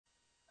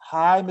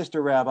Hi,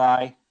 Mr.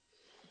 Rabbi.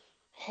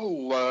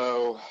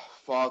 Hello,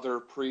 Father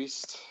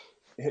Priest.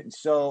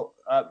 So,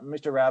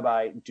 Mr.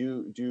 Rabbi,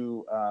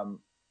 how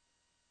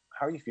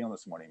are you feeling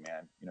this morning,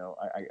 man?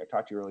 I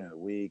talked to you earlier in the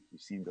week. You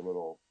seemed a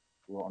little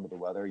under the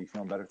weather. Are you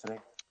feeling better today?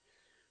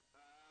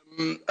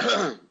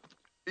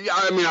 Yeah,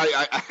 I mean,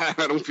 I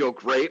don't feel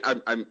great.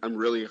 I'm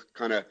really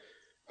kind of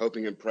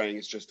hoping and praying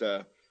it's just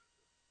a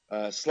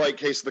slight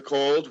case of the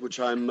cold, which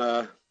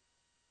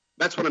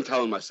that's what I'm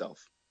telling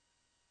myself.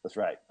 That's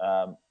right.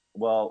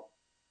 Well,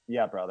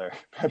 yeah, brother.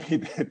 I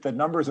mean, the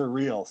numbers are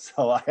real.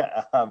 So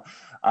I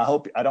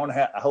hope I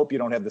hope you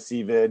don't have the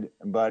CVID.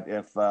 But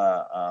if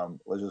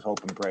let's just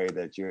hope and pray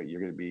that you're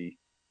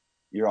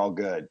all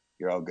good.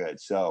 You're all good.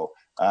 So,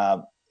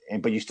 but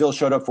you still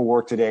showed up for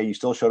work today. You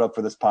still showed up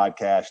for this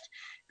podcast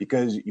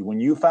because when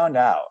you found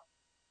out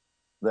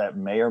that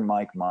Mayor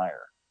Mike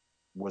Meier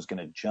was going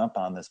to jump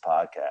on this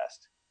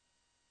podcast,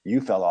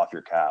 you fell off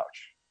your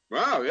couch.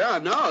 Wow, yeah,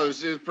 no, it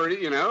was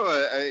pretty, it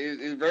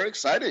was very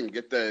exciting.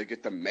 Get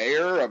the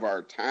mayor of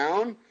our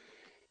town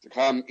to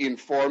come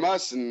inform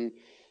us, and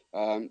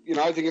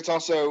I think it's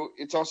also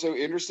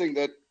interesting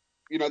that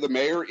the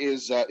mayor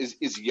is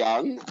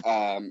young,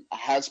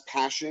 has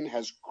passion,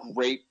 has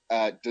great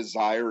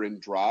desire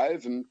and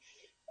drive, and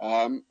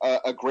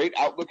a great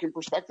outlook and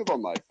perspective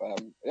on life.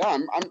 Yeah,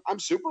 I'm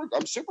super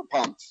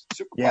pumped.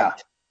 Yeah.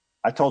 Pumped.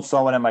 I told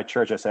someone at my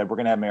church, I said, we're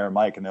going to have Mayor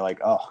Mike. And they're like,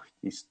 oh,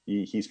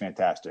 he's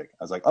fantastic.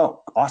 I was like,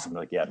 oh, awesome.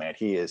 They're like, yeah, man,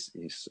 he's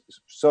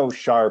so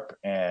sharp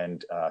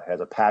and has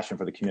a passion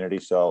for the community.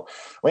 So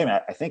wait a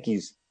minute. I think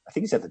he's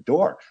at the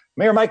door.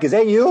 Mayor Mike, is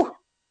that you?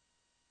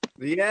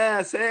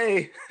 Yes.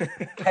 Hey.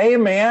 Hey,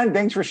 man.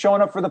 Thanks for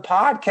showing up for the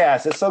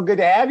podcast. It's so good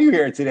to have you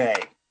here today.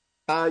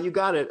 You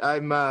got it.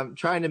 I'm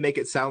trying to make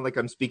it sound like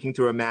I'm speaking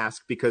through a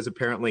mask because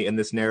apparently in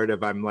this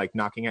narrative, I'm like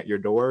knocking at your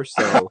door.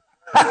 So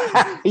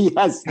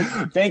yes.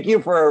 Thank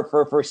you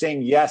for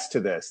saying yes to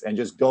this and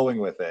just going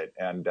with it.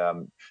 And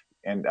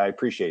I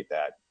appreciate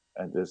that.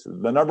 And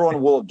the number one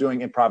rule of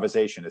doing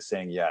improvisation is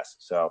saying yes.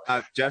 So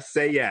just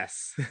say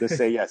yes. Just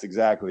say yes.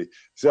 Exactly.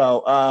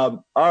 So,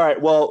 all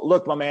right. Well,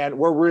 look, my man,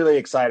 we're really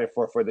excited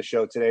for the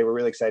show today. We're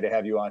really excited to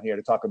have you on here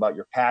to talk about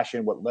your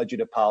passion, what led you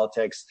to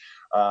politics,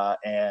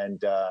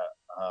 and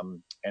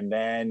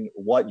then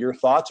what your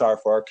thoughts are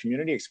for our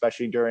community,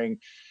 especially during,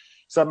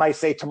 some might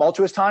say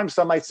tumultuous times,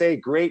 some might say a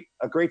great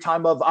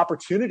time of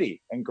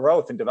opportunity and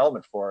growth and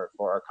development for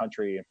our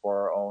country and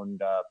for our own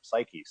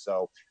psyche.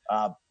 So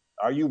are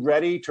you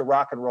ready to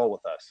rock and roll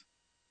with us?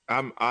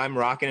 I'm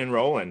rocking and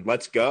rolling.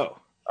 Let's go.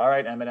 All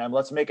right, Eminem,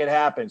 let's make it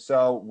happen.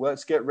 So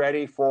let's get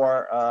ready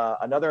for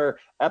another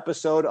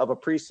episode of A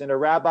Priest and a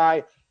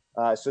Rabbi.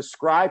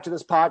 Subscribe to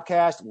this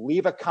podcast,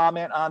 leave a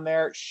comment on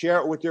there, share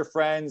it with your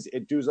friends.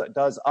 It does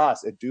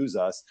us a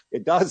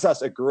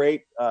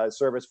great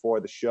service for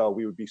the show.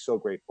 We would be so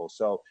grateful.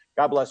 So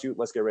God bless you.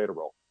 Let's get ready to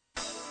roll.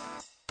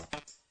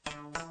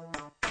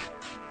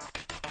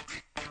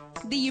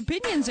 The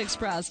opinions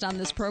expressed on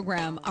this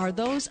program are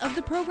those of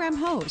the program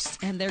hosts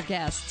and their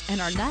guests and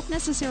are not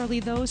necessarily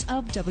those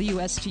of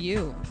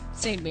WSTU,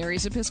 St.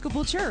 Mary's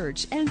Episcopal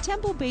Church, and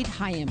Temple Beit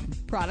Chaim.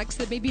 Products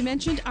that may be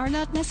mentioned are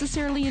not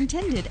necessarily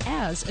intended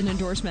as an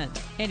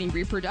endorsement. Any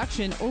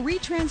reproduction or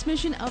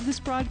retransmission of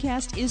this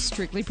broadcast is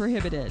strictly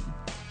prohibited.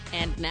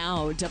 And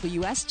now,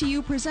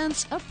 WSTU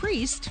presents A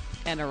Priest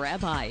and a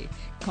Rabbi.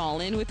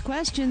 Call in with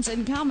questions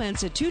and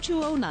comments at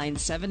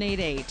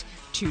 220-9788.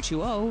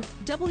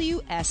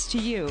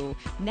 220-WSTU.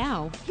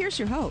 Now, here's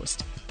your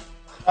host.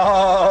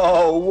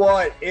 Oh,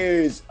 what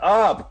is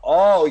up,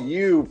 all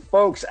you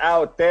folks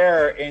out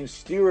there in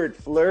Stuart,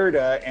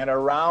 Florida, and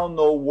around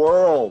the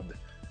world?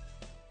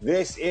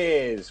 This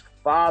is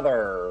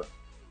Father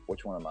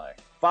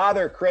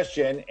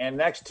Christian, and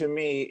next to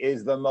me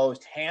is the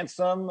most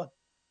handsome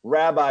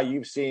rabbi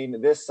you've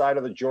seen this side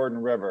of the Jordan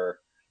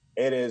River.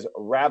 It is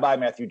Rabbi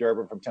Matthew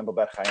Durbin from Temple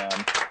Beit Chaim.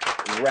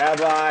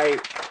 Rabbi,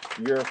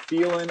 you're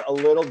feeling a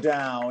little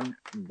down,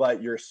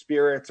 but your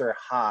spirits are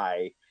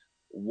high.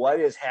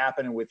 What is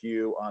happening with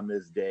you on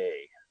this day?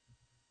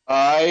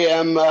 I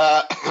am.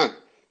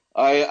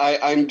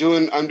 I'm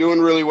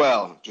doing really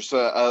well. Just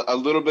a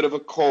little bit of a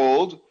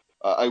cold.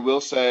 I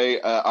will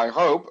say. I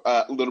hope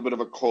a little bit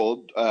of a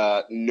cold.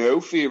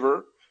 No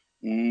fever.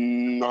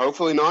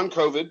 Hopefully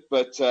non-COVID.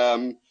 But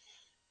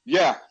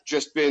yeah,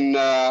 just been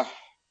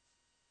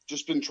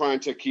trying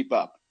to keep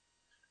up.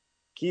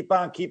 Keep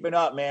on keeping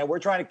up, man. We're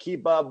trying to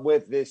keep up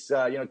with this.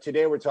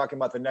 Today we're talking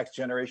about the next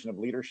generation of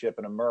leadership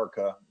in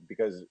America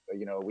because, I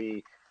don't know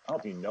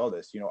if you know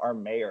this, our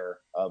mayor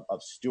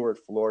of Stuart,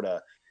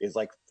 Florida is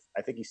like,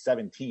 I think he's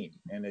 17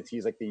 and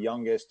he's like the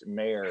youngest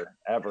mayor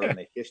ever in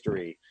the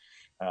history.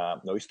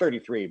 No, he's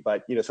 33,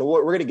 but, so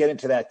we're going to get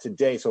into that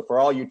today. So for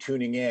all you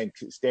tuning in,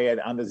 stay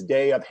on this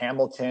day of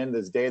Hamilton,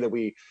 this day that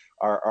we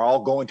are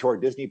all going to our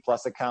Disney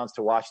Plus accounts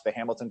to watch the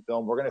Hamilton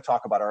film. We're going to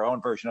talk about our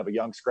own version of a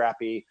young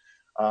Scrappy.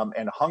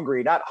 And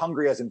hungry, not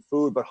hungry as in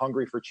food, but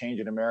hungry for change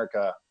in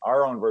America.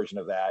 Our own version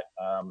of that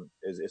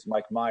is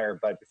Mike Meier.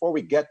 But before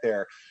we get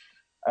there,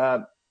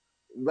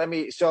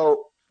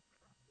 so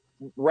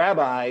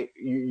Rabbi,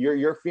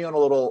 you're feeling a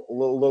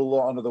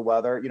little under the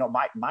weather. You know,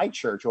 my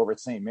church over at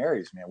St.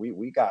 Mary's, man,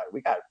 we got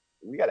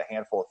a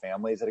handful of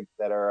families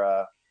that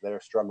are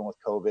struggling with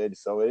COVID.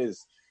 So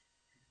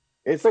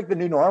it's like the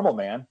new normal,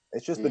 man.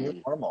 It's just the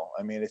new normal.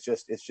 I mean, it's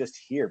just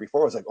here.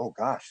 Before it was like, oh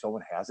gosh,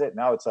 someone has it.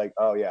 Now it's like,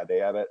 oh yeah, they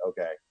have it.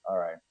 Okay, all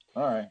right.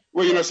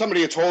 Well, you know,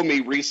 somebody had told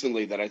me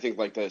recently that I think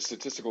like the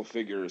statistical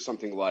figure is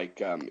something like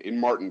in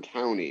Martin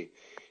County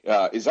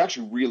is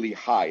actually really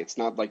high. It's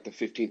not like the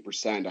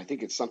 15%. I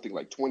think it's something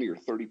like 20 or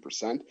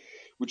 30%,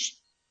 which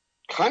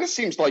kind of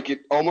seems like it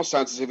almost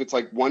sounds as if it's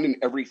like one in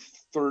every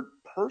third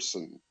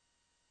person.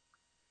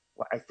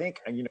 Well, I think,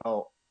 you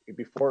know,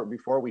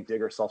 before we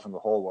dig ourselves in the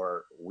hole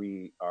where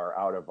we are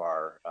out of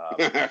our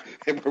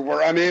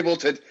we're unable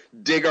to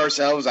dig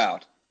ourselves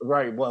out.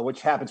 Right. Well,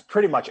 which happens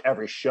pretty much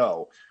every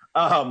show.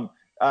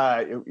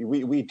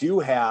 We do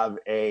have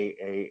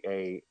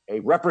a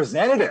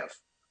representative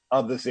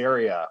of this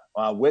area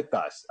with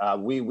us.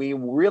 We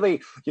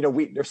really, you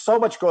know, there's so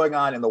much going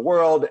on in the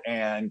world,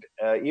 and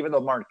even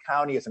though Martin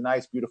County is a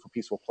nice, beautiful,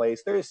 peaceful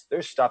place, there's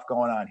stuff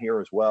going on here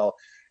as well.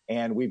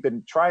 And we've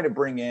been trying to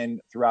bring in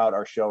throughout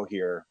our show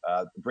here,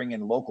 bring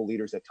in local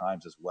leaders at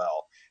times as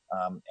well.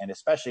 And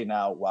especially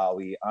now, while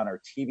on our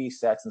TV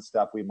sets and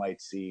stuff, we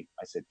might see,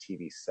 I said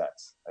TV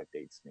sets, that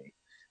dates me.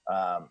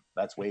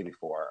 That's way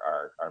before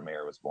our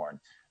mayor was born.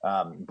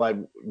 But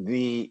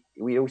we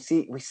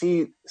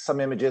see some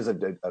images of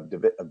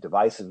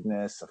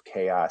divisiveness, of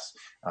chaos,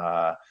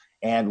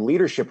 and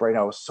leadership right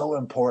now is so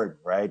important,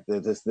 right?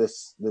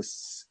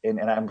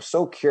 And I'm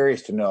so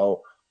curious to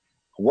know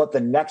what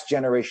the next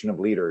generation of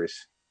leaders,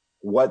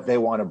 what they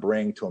want to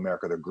bring to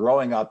America. They're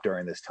growing up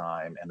during this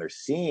time and they're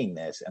seeing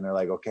this and they're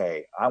like,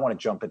 okay, I want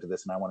to jump into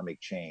this and I want to make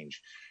change.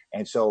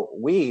 And so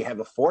we have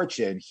the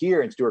fortune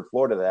here in Stuart,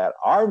 Florida, that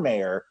our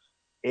mayor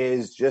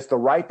is just the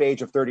ripe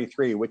age of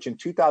 33, which in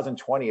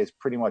 2020 is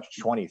pretty much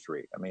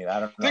 23. I mean, I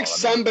don't know. I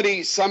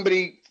think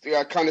somebody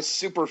kind of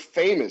super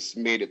famous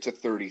made it to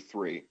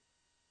 33.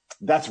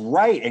 That's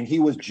right. And he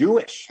was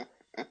Jewish.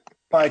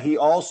 But he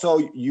also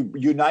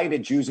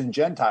united Jews and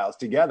Gentiles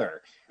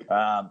together.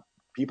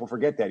 People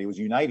forget that he was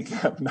uniting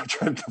them, not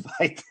trying to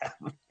divide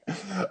them.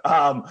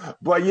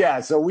 But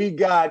yeah, so we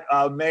got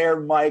Mayor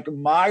Mike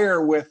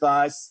Meier with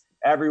us,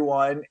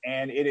 everyone.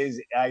 And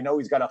I know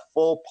he's got a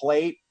full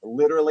plate,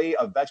 literally,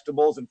 of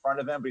vegetables in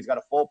front of him, but he's got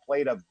a full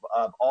plate of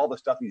all the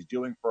stuff he's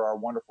doing for our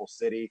wonderful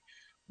city.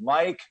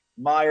 Mike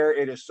Meier,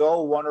 it is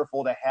so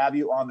wonderful to have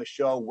you on the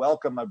show.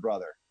 Welcome, my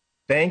brother.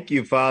 Thank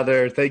you,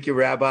 Father. Thank you,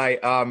 Rabbi.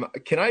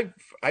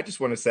 I just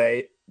want to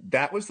say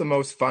that was the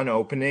most fun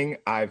opening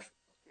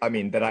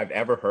that I've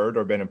ever heard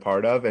or been a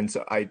part of. And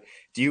so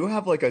do you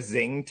have like a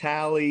zing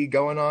tally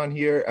going on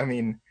here? I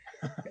mean,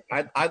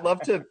 I'd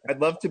love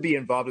to be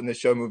involved in the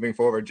show moving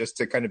forward, just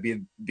to kind of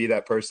be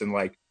that person,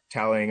 like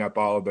tallying up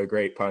all of the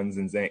great puns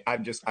and zing. I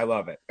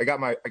love it. I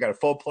got a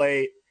full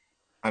plate.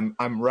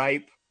 I'm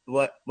ripe.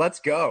 Let's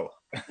go.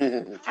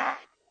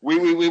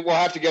 We will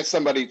have to get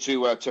somebody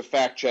to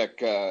fact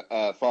check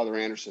Father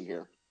Anderson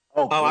here.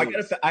 Oh,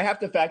 I have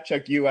to fact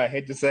check you. I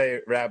hate to say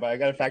it, Rabbi. I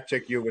got to fact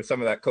check you with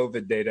some of that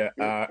COVID data.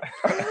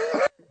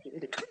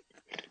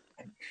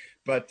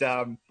 But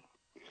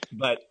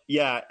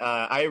yeah,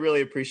 I really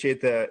appreciate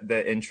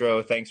the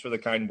intro. Thanks for the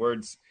kind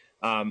words.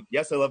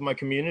 Yes, I love my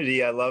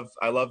community. I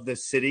love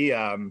this city.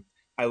 I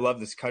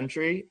love this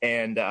country,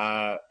 and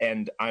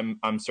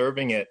I'm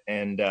serving it.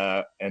 And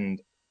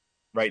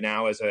right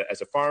now, as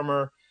a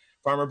farmer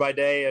by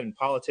day and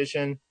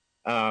politician,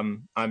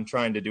 I'm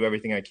trying to do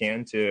everything I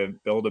can to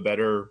build a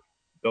better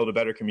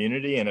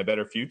community and a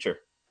better future.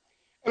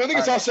 And I think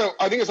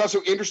it's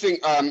also interesting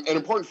and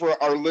important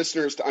for our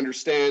listeners to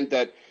understand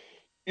that,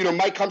 you know,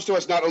 Mike comes to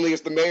us not only as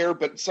the mayor,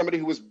 but somebody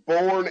who was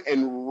born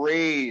and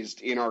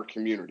raised in our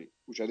community,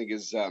 which I think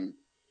is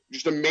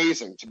just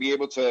amazing to be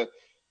able to,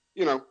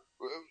 you know,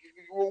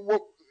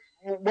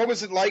 what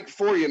was it like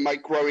for you,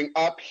 Mike, growing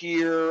up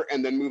here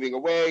and then moving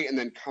away and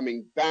then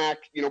coming back?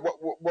 You know,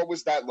 what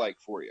was that like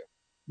for you?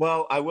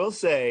 Well, I will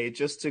say,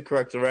 just to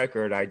correct the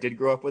record, I did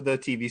grow up with a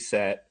TV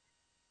set.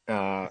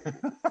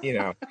 You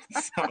know,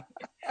 so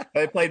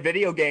I played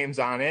video games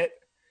on it.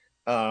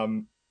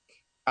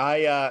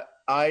 I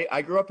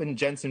grew up in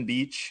Jensen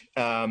Beach,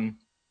 and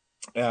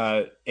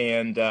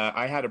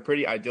I had a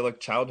pretty idyllic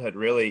childhood.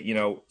 Really, you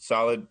know,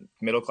 solid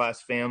middle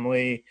class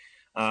family.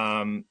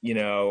 You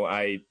know,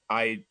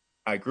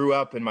 I grew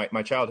up in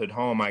my childhood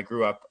home. I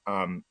grew up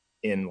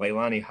in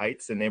Leilani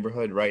Heights, a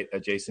neighborhood right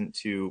adjacent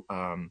to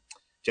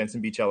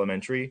Jensen Beach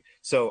Elementary.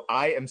 So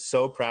I am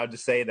so proud to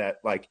say that,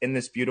 like, in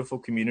this beautiful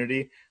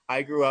community,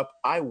 I grew up,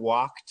 I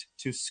walked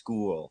to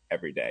school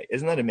every day.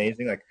 Isn't that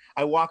amazing? Like,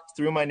 I walked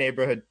through my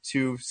neighborhood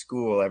to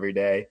school every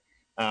day.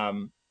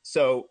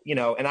 So, you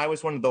know, and I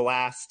was one of the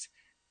last,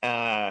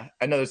 I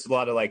know there's a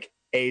lot of like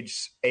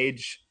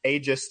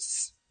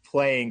ageists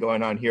playing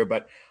going on here,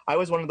 but I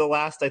was one of the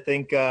last, I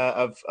think,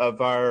 of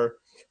our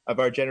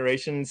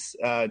generations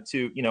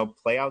to, you know,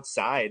 play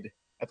outside.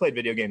 I played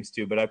video games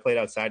too, but I played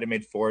outside. I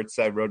made forts.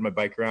 I rode my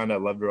bike around. I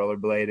loved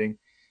rollerblading.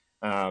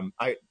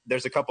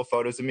 There's a couple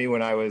photos of me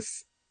when I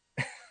was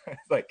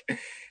like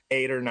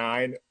 8 or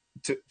 9,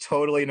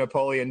 totally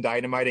Napoleon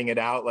Dynamiting it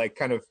out, like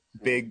kind of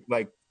big,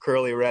 like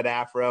curly red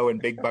afro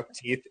and big buck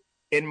teeth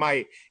in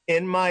my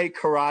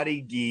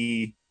karate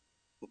gi,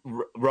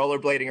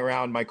 rollerblading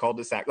around my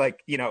cul-de-sac.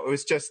 Like, you know,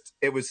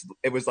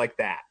 it was like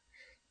that.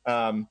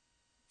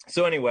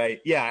 So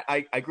anyway, yeah,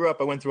 I grew up,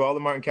 I went through all the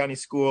Martin County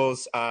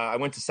schools. I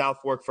went to South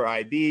Fork for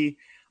IB.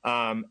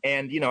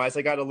 And, you know, as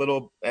I got a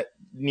little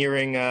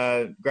nearing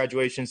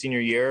graduation senior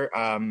year,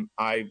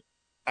 I,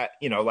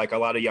 you know, like a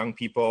lot of young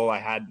people, I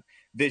had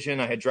vision,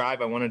 I had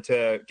drive. I wanted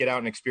to get out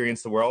and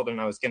experience the world, and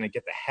I was going to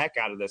get the heck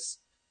out of this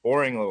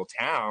boring little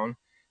town.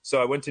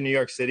 So I went to New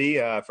York City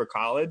for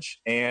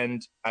college,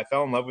 and I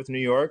fell in love with New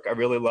York. I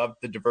really loved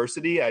the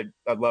diversity. I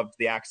loved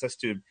the access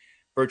to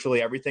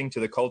virtually everything, to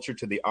the culture,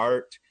 to the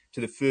art,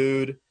 to the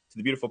food, to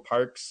the beautiful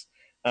parks.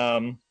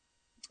 And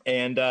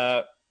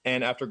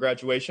after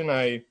graduation,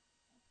 I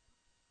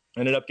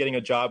ended up getting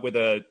a job with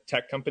a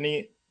tech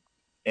company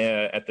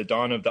at the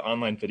dawn of the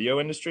online video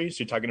industry.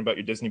 So you're talking about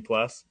your Disney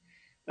Plus.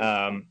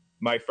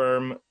 My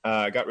firm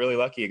got really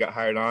lucky. It got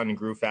hired on and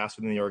grew fast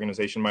within the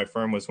organization. My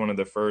firm was one of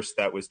the first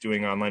that was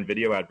doing online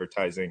video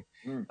advertising.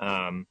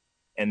 And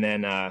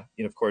then,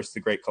 you know, of course, the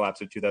great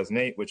collapse of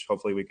 2008, which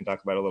hopefully we can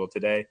talk about a little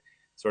today,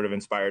 sort of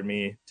inspired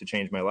me to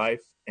change my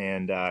life,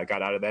 and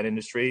got out of that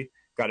industry,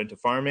 got into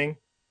farming.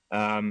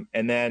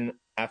 And then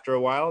after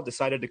a while,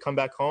 decided to come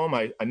back home.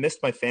 I missed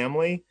my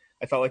family.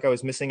 I felt like I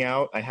was missing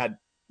out. I had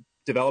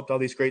developed all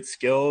these great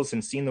skills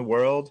and seen the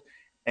world.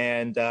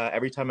 And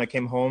every time I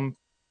came home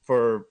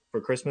for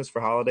Christmas,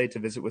 for holiday, to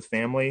visit with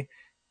family,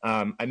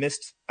 I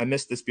missed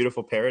this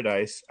beautiful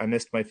paradise. I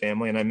missed my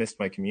family, and I missed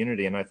my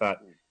community. And I thought,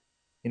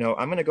 you know,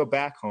 I'm going to go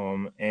back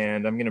home,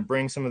 and I'm going to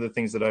bring some of the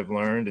things that I've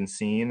learned and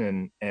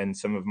seen, and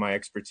some of my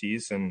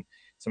expertise and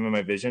some of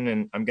my vision.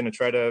 And I'm going to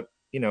try to,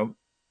 you know,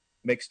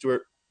 make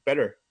Stuart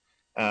better.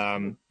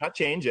 Not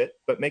change it,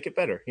 but make it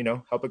better, you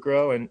know, help it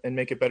grow and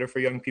make it better for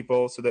young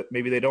people, so that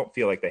maybe they don't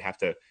feel like they have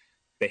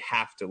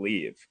to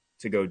leave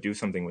to go do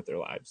something with their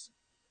lives.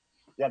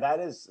 Yeah, that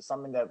is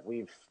something that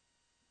we've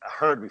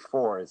heard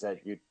before, is that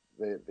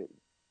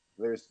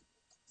there's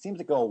seems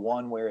to go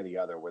one way or the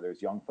other, where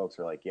there's young folks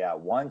who are like, yeah,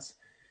 once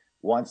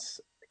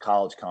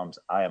college comes,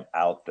 I am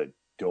out the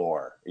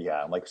door.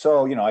 Yeah. I'm like,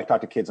 so, you know, I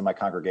talk to kids in my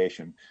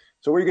congregation.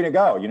 So where are you going to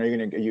go? You know, you're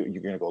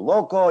going to go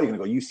local, you're going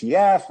to go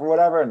UCF or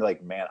whatever. And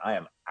like, man, I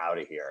am out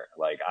of here.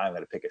 Like, I'm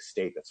going to pick a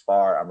state that's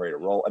far. I'm ready to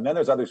roll. And then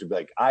there's others who be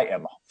like, I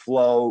am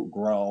flow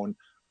grown.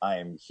 I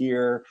am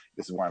here.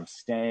 This is where I'm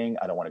staying.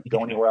 I don't want to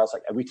go anywhere else.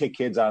 Like, we take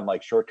kids on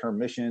like short-term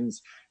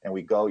missions, and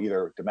we go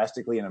either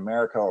domestically in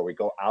America, or we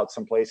go out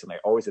someplace, and they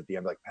always at the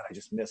end like, man,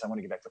 I want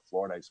to get back to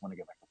Florida. I just want to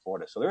get back to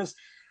Florida. So there's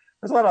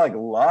a lot of like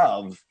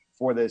love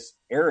for this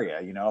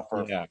area, you know,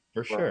 for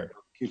sure.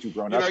 Kids who've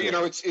grown up here. You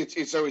know,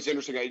 it's always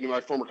interesting. You know,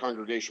 my former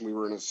congregation, we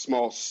were in a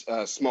small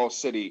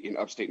city in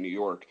upstate New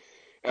York,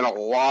 and a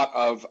lot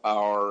of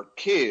our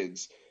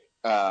kids,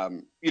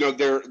 you know,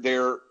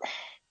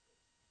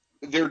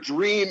 their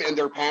dream and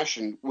their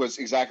passion was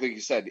exactly like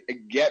you said,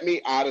 get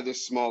me out of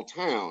this small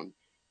town.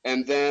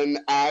 And then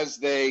as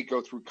they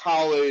go through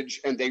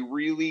college and they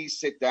really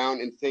sit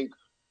down and think,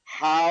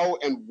 how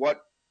and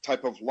what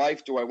type of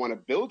life do I want to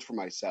build for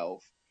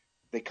myself,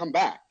 they come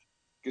back,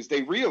 because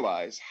they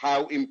realize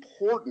how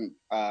important,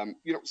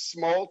 you know,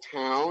 small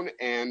town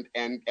and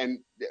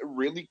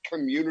really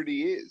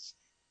community is.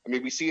 I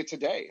mean, we see it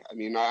today. I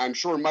mean, I'm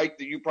sure, Mike,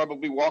 that you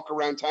probably walk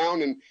around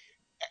town and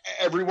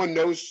everyone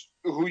knows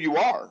who you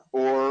are,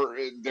 or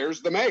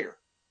there's the mayor.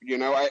 You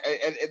know,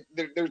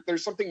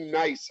 there's something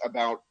nice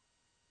about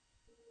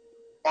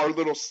our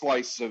little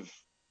slice of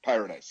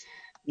paradise.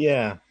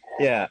 Yeah.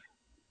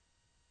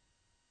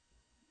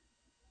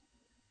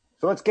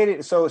 So let's get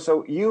it.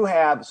 So you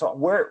have,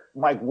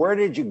 where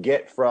did you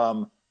get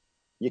from?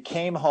 You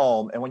came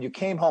home, and when you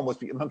came home, was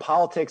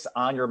politics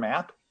on your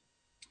map?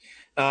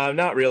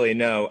 Not really.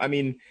 No. I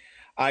mean,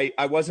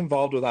 I was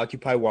involved with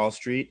Occupy Wall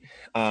Street.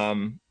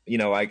 You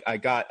know, I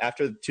got,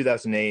 after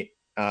 2008,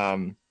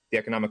 the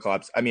economic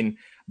collapse. I mean,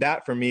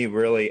 that for me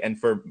really, and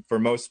for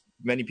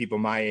many people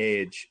my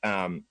age,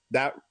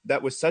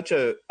 that was such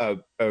a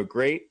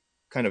great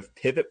kind of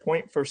pivot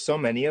point for so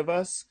many of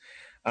us.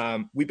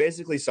 We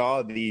basically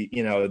saw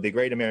the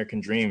great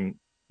American dream,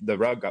 the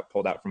rug got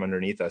pulled out from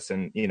underneath us,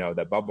 and, you know,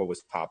 that bubble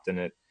was popped,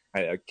 and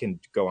I can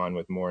go on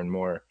with more and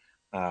more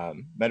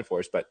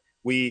metaphors, but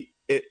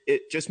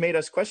it just made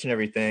us question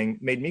everything,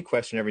 made me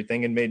question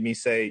everything, and made me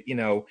say, you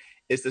know,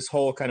 is this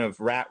whole kind of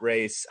rat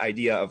race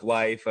idea of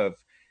life of,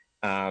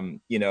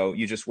 you know,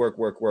 you just work.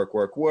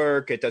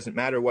 It doesn't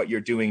matter what you're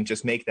doing,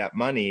 just make that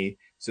money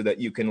so that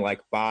you can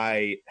like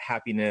buy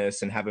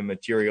happiness and have a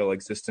material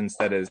existence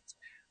that is,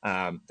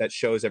 that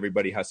shows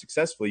everybody how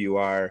successful you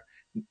are,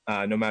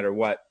 no matter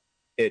what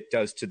it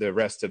does to the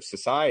rest of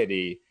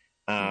society.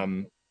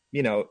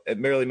 You know, it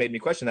really made me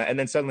question that. And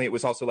then suddenly it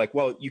was also like,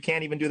 well, you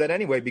can't even do that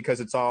anyway, because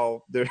it's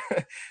all there.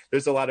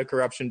 There's a lot of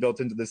corruption built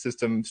into the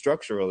system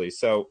structurally.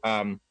 So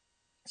I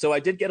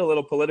did get a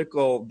little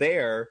political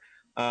there.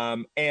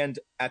 And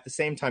at the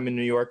same time in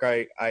New York,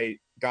 I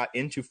got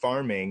into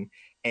farming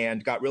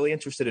and got really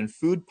interested in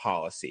food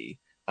policy.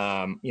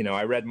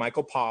 I read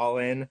Michael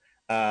Pollan,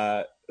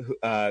 The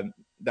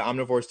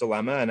Omnivore's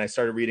Dilemma, and I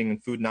started reading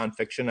food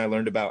nonfiction. I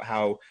learned about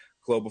how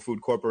global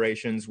food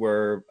corporations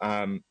were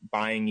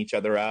buying each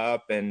other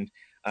up and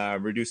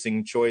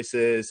reducing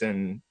choices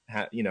and,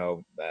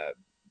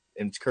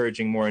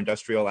 encouraging more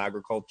industrial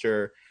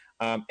agriculture.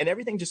 And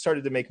everything just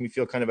started to make me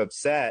feel kind of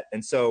upset.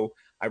 And so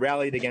I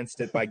rallied against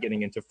it by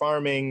getting into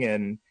farming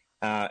and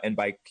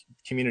by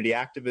community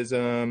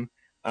activism.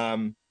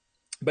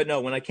 But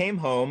no, when I came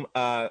home,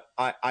 I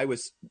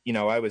was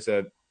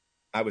a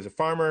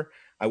farmer.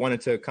 I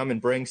wanted to come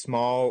and bring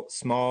small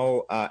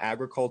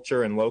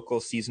agriculture and local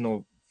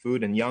seasonal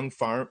food and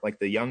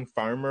the young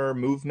farmer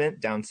movement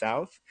down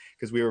south,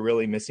 because we were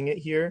really missing it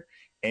here.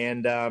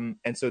 And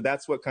so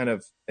that's what kind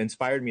of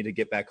inspired me to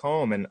get back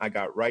home. And I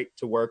got right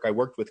to work. I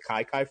worked with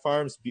Kai Kai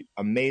Farms,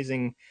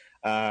 amazing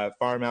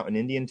farm out in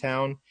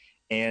Indiantown,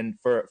 and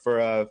for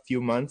a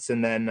few months.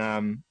 And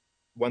then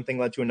one thing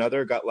led to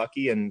another, got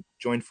lucky and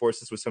joined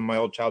forces with some of my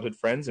old childhood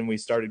friends. And we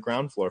started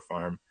Ground Floor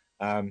Farm,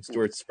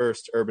 Stuart's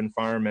first urban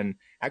farm, and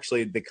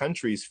actually the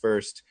country's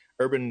first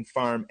urban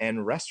farm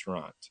and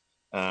restaurant.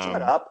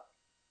 Shut up.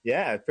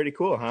 Yeah, pretty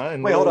cool, huh?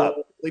 And wait, hold up.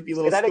 Sleepy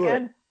little Say that Stuart.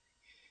 again?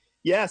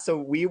 Yeah, so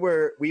we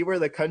were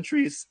the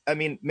country's, I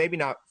mean, maybe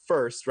not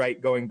first,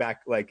 right, going back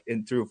like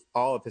in through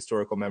all of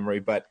historical memory,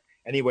 but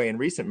anyway, in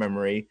recent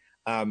memory,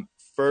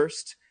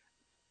 first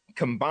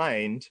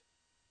combined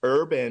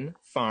urban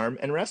farm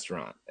and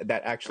restaurant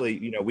that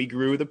actually, we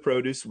grew the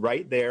produce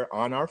right there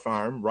on our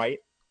farm, right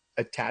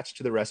attached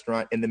to the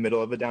restaurant in the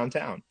middle of a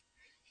downtown.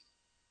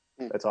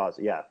 That's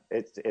awesome. Yeah,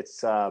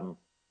 it's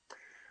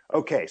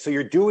okay. So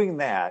you're doing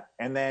that,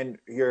 and then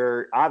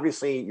you're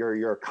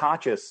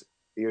conscious.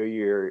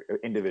 You're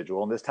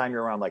individual, and this time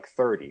you're around like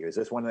 30. Is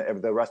this when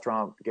the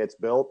restaurant gets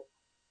built?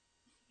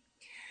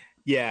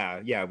 Yeah.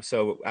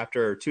 So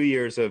after 2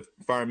 years of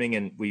farming,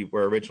 and we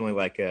were originally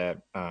like a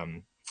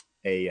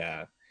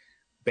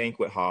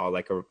banquet hall,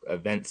 like a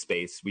event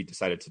space, we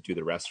decided to do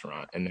the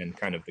restaurant, and then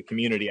kind of the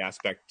community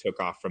aspect took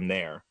off from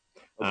there.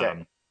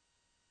 Okay.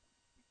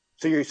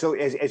 So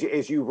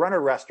as you run a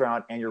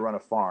restaurant and you run a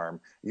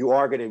farm,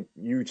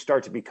 you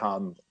start to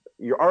become,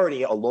 you're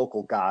already a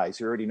local guy,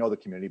 so you already know the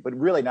community, but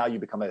really now you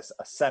become a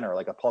center,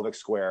 like a public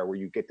square where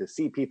you get to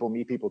see people,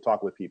 meet people,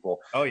 talk with people.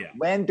 Oh yeah.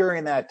 When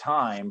during that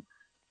time,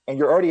 and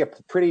you're already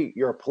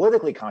you're a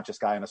politically conscious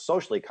guy and a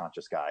socially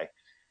conscious guy,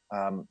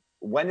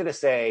 when did it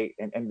say,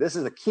 and this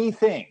is a key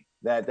thing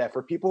that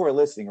for people who are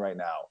listening right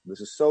now,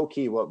 this is so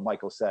key what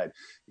Michael said.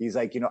 He's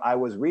like, I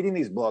was reading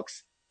these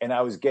books and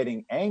I was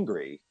getting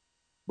angry,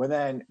 but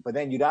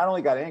then you not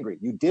only got angry,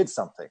 you did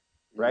something,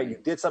 right? You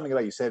did something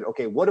about it. You said,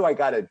 okay, what do I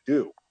got to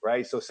do,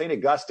 right? So St.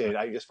 Augustine,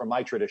 just from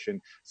my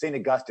tradition, St.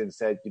 Augustine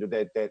said,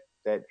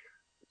 that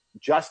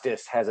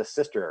justice has a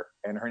sister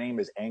and her name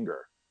is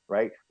anger,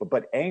 right?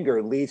 But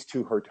anger leads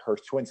to her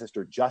twin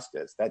sister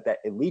justice, that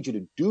it leads you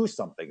to do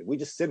something. If we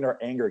just sit in our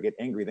anger, get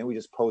angry, then we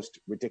just post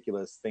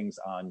ridiculous things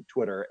on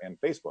Twitter and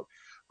Facebook.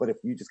 But if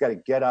you just got to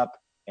get up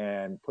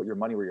and put your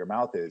money where your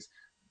mouth is,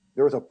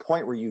 there was a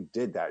point where you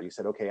did that. You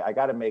said, okay, I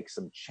got to make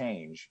some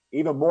change,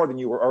 even more than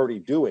you were already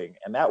doing.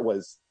 And that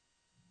was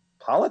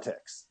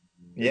politics.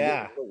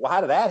 Yeah.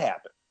 How did that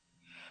happen?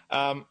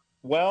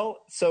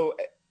 So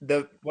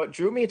what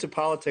drew me to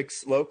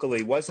politics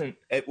locally wasn't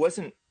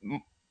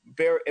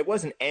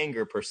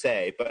anger per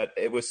se, but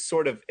it was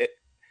sort of,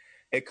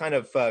 it kind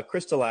of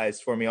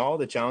crystallized for me all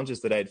the challenges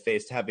that I had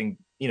faced, having,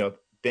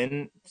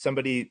 been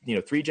somebody,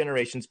 3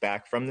 generations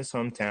back from this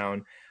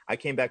hometown. I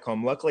came back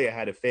home. Luckily, I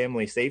had a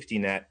family safety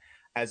net.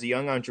 As a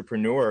young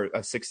entrepreneur,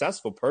 a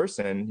successful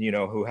person,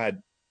 who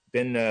had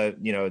been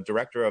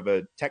director of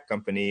a tech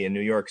company in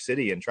New York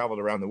City and traveled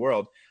around the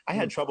world, I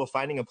had trouble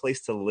finding a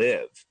place to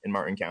live in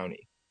Martin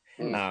County.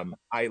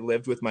 I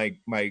lived with my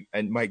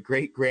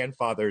great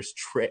grandfather's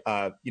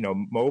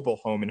mobile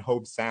home in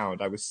Hobe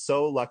Sound. I was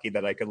so lucky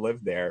that I could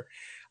live there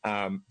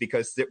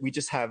because we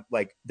just have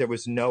there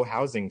was no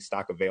housing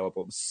stock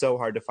available. It was so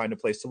hard to find a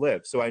place to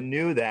live. So I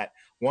knew that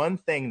one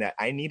thing that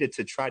I needed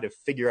to try to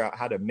figure out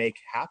how to make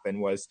happen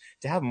was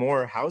to have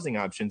more housing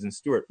options in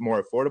Stuart,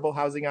 more affordable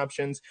housing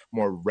options,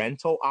 more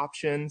rental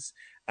options.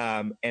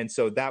 And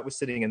so that was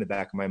sitting in the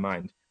back of my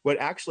mind. What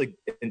actually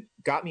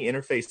got me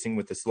interfacing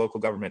with this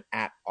local government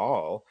at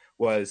all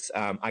was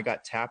I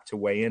got tapped to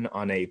weigh in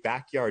on a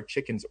backyard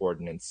chickens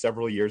ordinance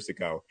several years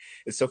ago.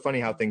 It's so funny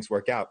how things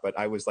work out, but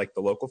I was like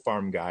the local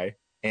farm guy.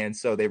 And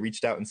so they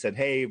reached out and said,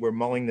 hey, we're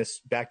mulling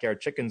this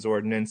backyard chickens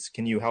ordinance.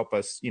 Can you help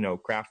us,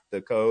 craft the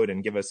code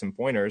and give us some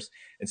pointers?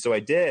 And so I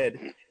did.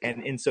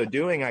 And in so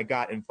doing, I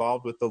got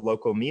involved with the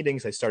local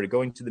meetings. I started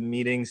going to the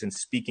meetings and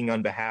speaking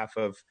on behalf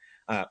of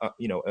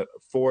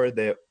for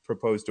the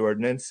proposed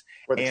ordinance.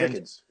 For the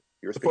chickens.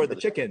 For the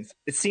chickens.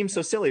 It seems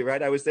so silly,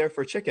 right? I was there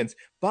for chickens.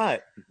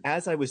 But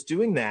as I was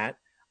doing that,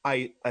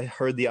 I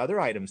heard the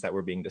other items that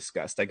were being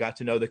discussed. I got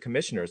to know the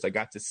commissioners. I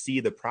got to see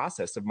the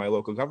process of my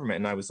local government.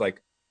 And I was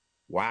like,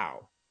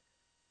 wow,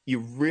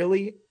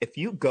 if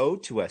you go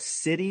to a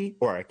city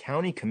or a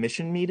county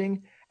commission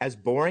meeting, as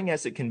boring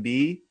as it can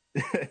be,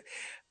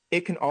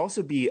 it can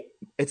also be,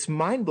 it's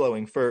mind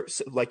blowing for,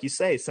 like you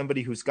say,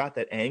 somebody who's got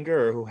that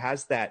anger or who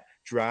has that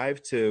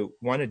drive to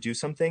want to do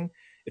something.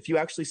 If you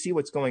actually see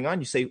what's going on,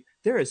 you say,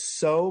 there is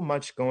so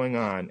much going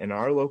on in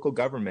our local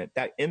government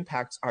that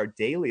impacts our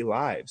daily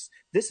lives.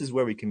 This is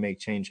where we can make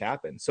change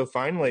happen. So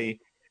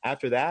finally,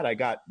 after that, I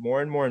got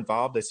more and more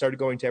involved. I started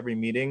going to every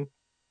meeting,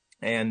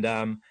 and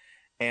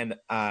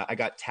I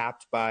got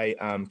tapped by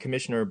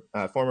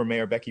former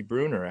Mayor Becky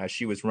Bruner as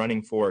she was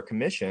running for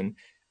commission.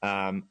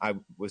 I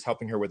was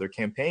helping her with her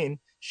campaign.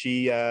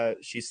 She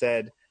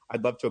said,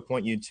 I'd love to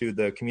appoint you to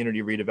the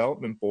Community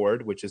Redevelopment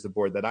Board, which is the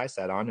board that I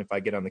sat on. If I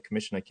get on the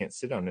commission, I can't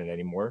sit on it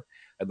anymore.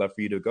 I'd love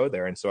for you to go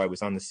there. And so I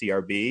was on the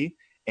CRB,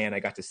 and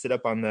I got to sit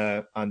up on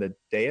the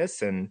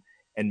dais and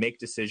make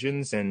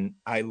decisions. And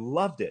I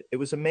loved it. It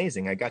was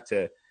amazing. I got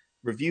to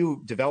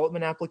review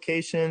development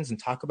applications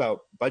and talk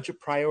about budget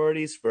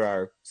priorities for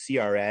our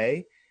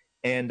CRA.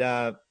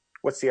 And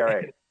what's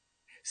CRA?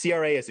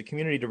 CRA is a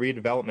community to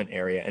redevelopment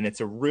area, and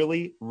it's a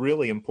really,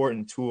 really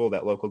important tool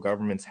that local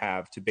governments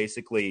have to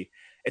basically,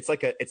 it's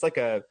like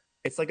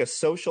a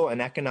social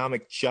and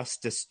economic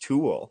justice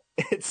tool.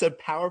 It's a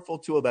powerful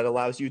tool that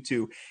allows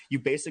you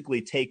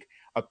basically take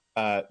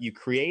you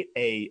create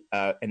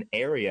an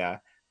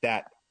area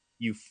that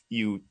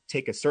you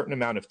take a certain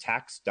amount of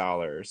tax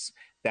dollars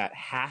that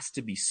has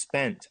to be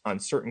spent on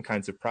certain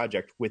kinds of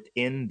project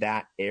within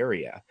that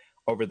area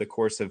over the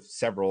course of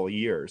several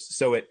years.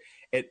 So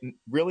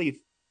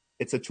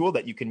it's a tool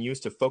that you can use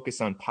to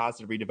focus on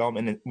positive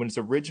redevelopment. And when it's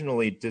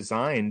originally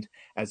designed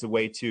as a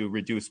way to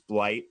reduce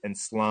blight and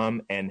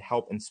slum and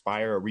help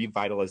inspire a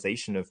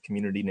revitalization of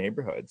community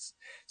neighborhoods.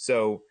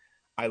 So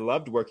I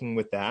loved working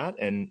with that.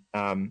 And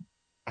I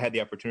had the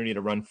opportunity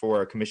to run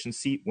for a commission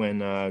seat when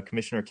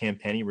Commissioner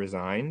Campani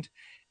resigned.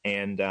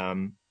 And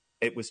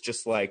it was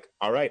just like,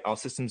 all right, all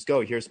systems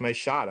go. Here's my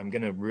shot. I'm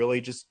going to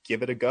really just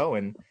give it a go.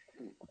 And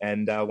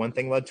one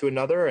thing led to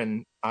another,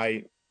 and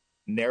I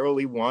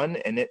narrowly won,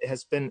 and it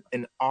has been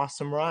an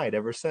awesome ride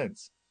ever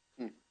since.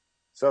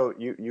 So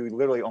you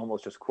literally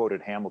almost just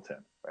quoted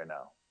Hamilton right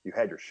now. You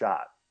had your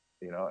shot,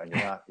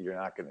 and you're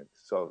not going to.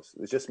 So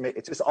it's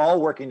just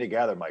all working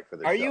together, Mike, for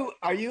this show.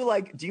 Are you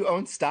like, do you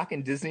own stock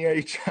in Disney? Are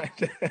you trying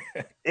to?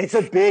 It's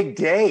a big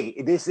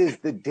day. This is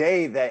the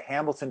day that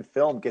Hamilton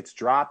film gets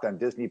dropped on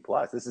Disney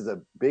Plus. This is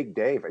a big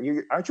day for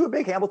you. Aren't you a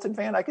big Hamilton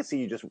fan? I can see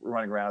you just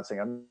running around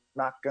saying, "I'm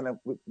not gonna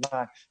with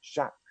my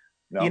shot."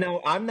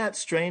 No. I'm that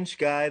strange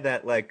guy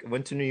that like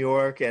went to New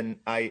York, and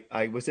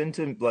I was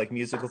into like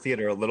musical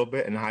theater a little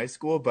bit in high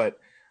school, but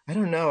I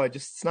don't know.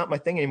 It's not my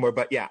thing anymore.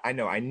 But yeah, I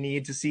know I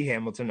need to see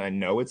Hamilton. I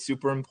know it's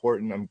super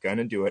important. I'm going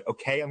to do it.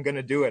 Okay. I'm going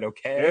to do it.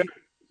 Okay.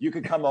 You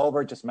could come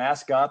over, just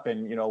mask up,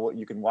 and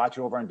you can watch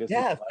it over on Disney.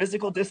 Yeah.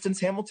 Physical distance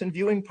Hamilton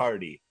viewing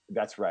party.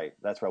 That's right.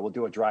 We'll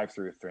do a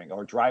drive-through thing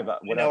or drive up.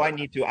 Whatever. I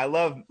need to. I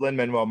love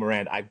Lin-Manuel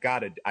Miranda.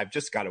 I've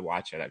just got to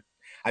watch it.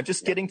 I'm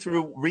just getting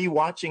through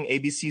rewatching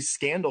ABC's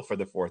Scandal for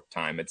the fourth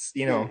time. It's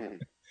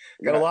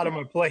got a lot on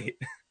my plate.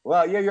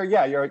 Well,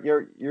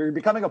 you're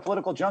becoming a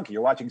political junkie.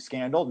 You're watching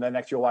Scandal, and then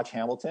next you'll watch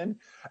Hamilton.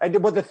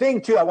 But the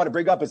thing too I want to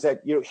bring up is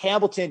that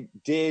Hamilton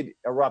did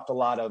erupt a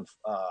lot of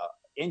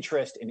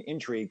interest and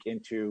intrigue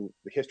into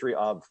the history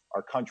of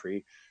our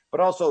country,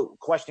 but also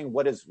questioning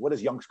what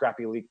does young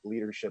Scrappy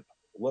leadership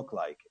look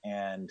like,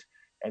 and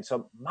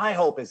so my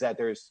hope is that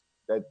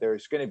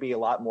there's going to be a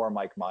lot more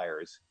Mike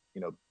Meiers,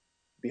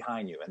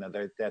 behind you, and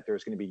that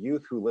there's going to be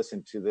youth who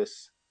listen to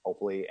this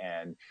hopefully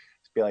and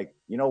be like,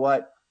 you know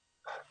what,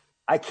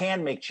 I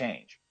can make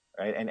change,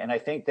 right? And I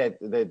think that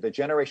the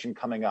generation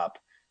coming up,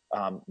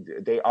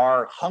 they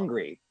are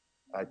hungry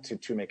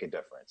to make a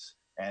difference,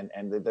 and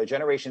the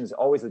generations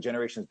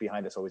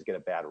behind us always get a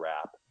bad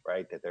rap,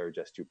 right? That they're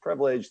just too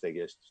privileged, they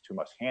get too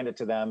much handed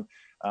to them.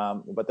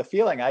 But the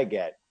feeling I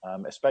get,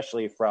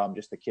 especially from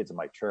just the kids in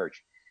my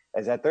church,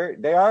 is that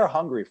they are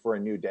hungry for a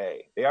new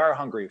day. They are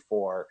hungry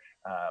for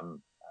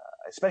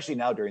especially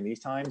now during these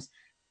times,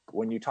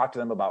 when you talk to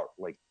them about,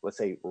 like, let's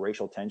say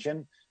racial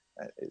tension,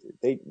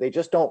 they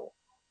just don't,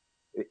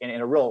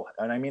 in a real,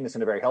 and I mean this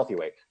in a very healthy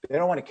way, they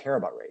don't want to care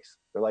about race.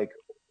 They're like,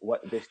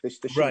 what, this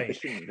shouldn't matter.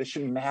 This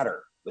shouldn't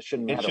matter. It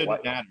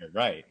shouldn't matter,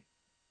 right?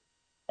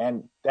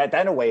 And that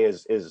in a way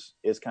is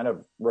kind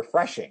of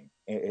refreshing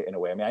in a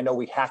way. I mean, I know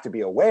we have to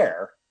be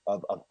aware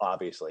of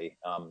obviously,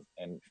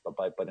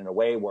 but in a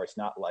way where it's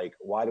not like,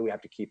 why do we have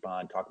to keep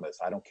on talking about this?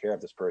 I don't care if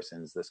this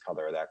person's this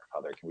color or that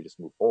color. Can we just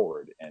move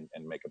forward and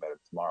make a better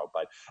tomorrow?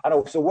 But I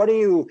don't know. So what are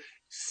you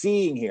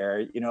seeing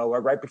here?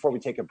 Right before we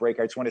take a break,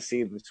 I just want to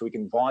see so we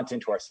can vaunt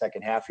into our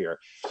second half here.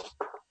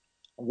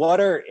 What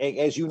are,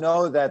 as you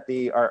know, that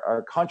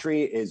our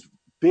country is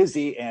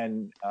busy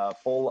and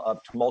full of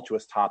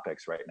tumultuous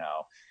topics right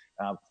now,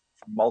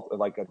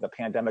 like the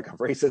pandemic of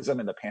racism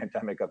and the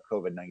pandemic of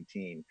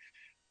COVID-19.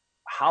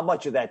 How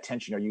much of that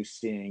tension are you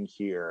seeing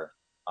here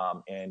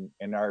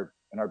in our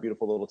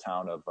beautiful little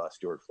town of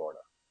Stuart, Florida?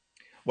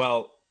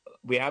 Well,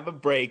 we have a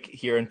break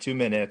here in 2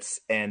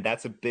 minutes, and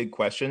that's a big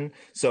question.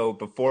 So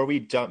before we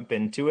jump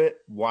into it,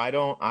 why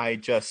don't I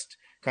just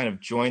kind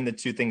of join the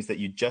two things that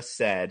you just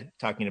said,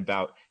 talking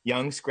about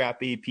young,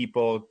 scrappy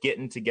people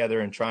getting together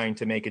and trying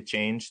to make a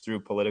change through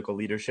political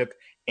leadership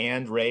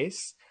and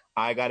race.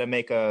 I got to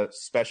make a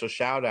special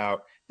shout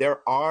out.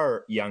 There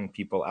are young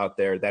people out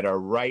there that are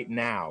right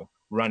now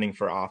running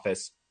for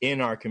office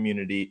in our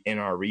community, in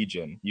our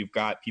region. You've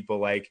got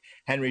people like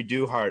Henry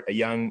Duhart, a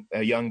young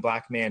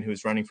Black man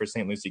who's running for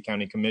St. Lucie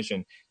County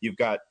Commission. You've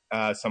got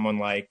someone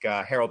like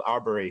Harold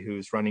Arbery,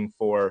 who's running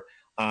for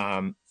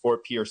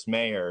Fort Pierce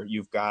mayor.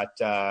 You've got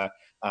the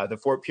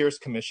Fort Pierce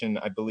Commission.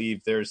 I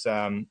believe there's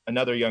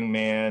another young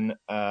man,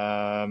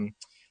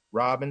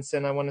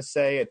 Robinson, I want to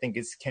say. I think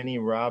it's Kenny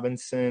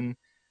Robinson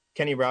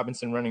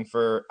running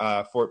for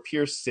Fort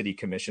Pierce City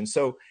Commission.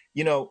 So,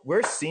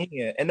 we're seeing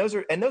it. And those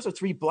are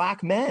three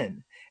Black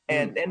men,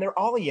 and they're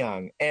all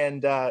young.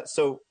 And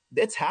so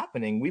it's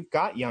happening. We've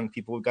got young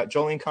people. We've got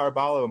Jolene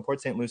Caraballo in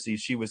Port St. Lucie.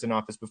 She was in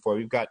office before.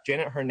 We've got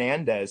Janet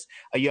Hernandez,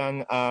 a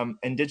young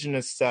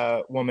indigenous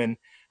woman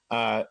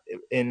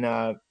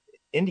in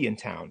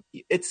Indiantown.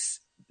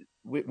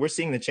 We're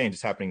seeing the change.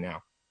 It's happening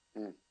now.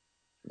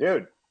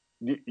 Dude,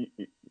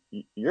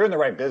 you're in the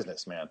right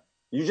business, man.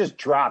 You just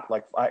dropped,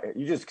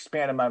 you just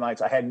expanded my mind.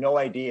 So I had no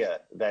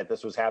idea that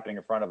this was happening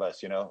in front of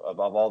us, of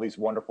all these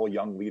wonderful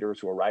young leaders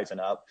who are rising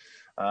up.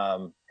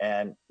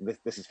 And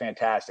this is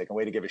fantastic. A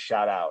way to give a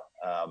shout out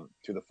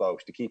to the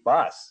folks to keep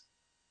us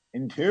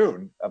in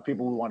tune of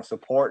people we want to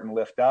support and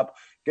lift up.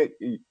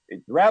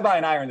 Rabbi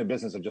and I are in the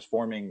business of just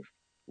forming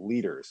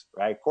leaders,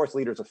 right? Of course,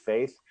 leaders of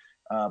faith.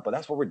 But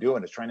that's what we're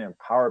doing, is trying to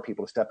empower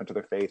people to step into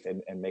their faith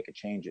and make a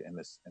change in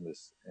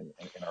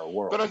our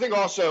world. But I think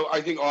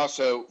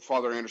also,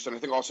 Father Anderson,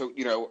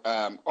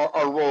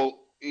 our role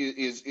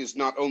is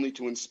not only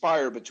to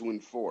inspire, but to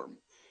inform.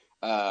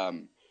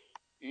 I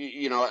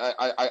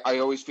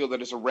always feel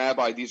that as a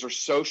rabbi, these are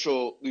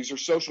social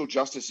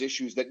justice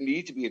issues that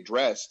need to be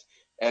addressed,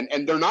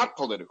 and they're not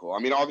political. I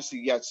mean, obviously,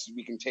 yes,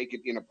 we can take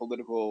it in a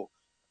political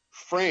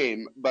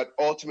frame, but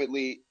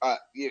ultimately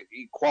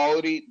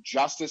equality,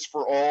 justice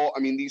for all. I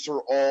mean, these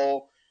are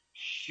all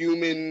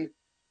human,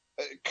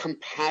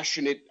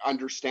 compassionate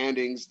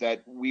understandings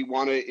that we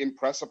want to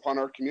impress upon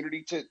our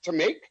community to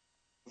make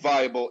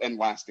viable and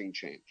lasting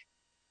change.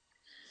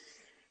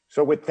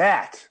 So with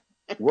that,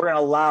 we're going to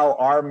allow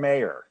our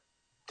mayor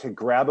to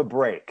grab a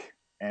break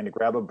and to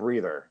grab a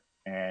breather,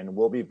 and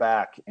we'll be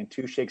back in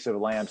 2 shakes of a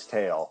lamb's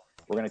tail.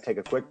 We're going to take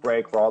a quick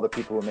break for all the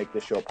people who make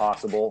this show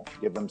possible,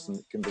 give them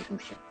some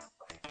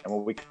and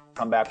when we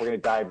come back,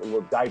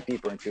 we'll dive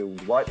deeper into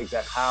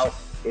how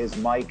is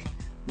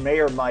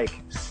Mayor Mike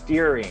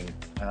steering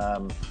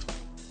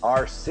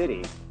our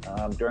city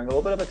during a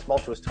little bit of a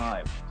tumultuous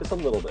time, just a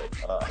little bit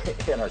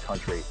in our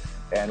country,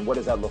 and what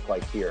does that look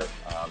like here in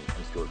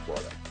Stuart,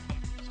 Florida?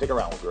 Stick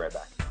around, we'll be right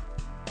back.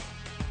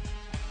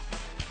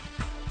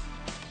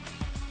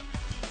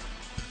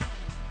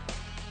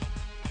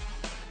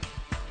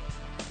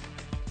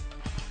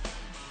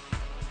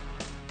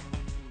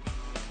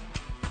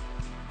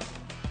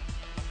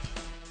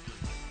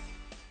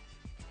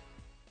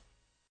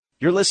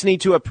 You're listening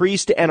to a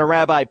Priest and a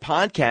Rabbi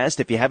podcast.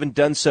 If you haven't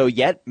done so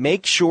yet,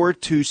 make sure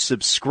to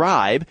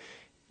subscribe.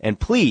 And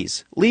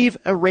please leave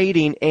a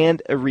rating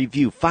and a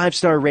review,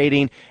 5-star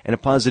rating and a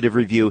positive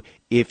review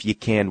if you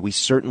can. We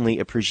certainly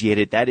appreciate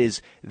it. That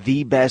is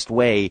the best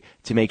way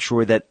to make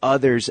sure that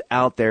others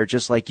out there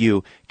just like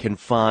you can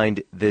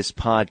find this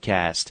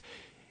podcast.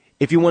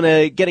 If you want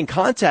to get in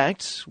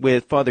contact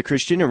with Father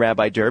Christian and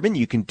Rabbi Durbin,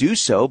 you can do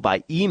so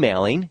by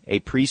emailing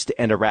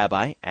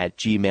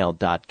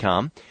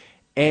apriestandarabbি@gmail.com.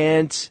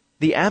 And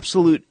the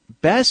absolute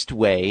best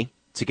way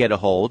to get a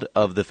hold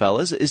of the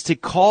fellas is to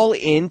call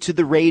in to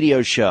the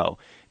radio show.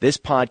 This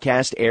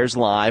podcast airs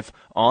live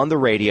on the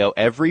radio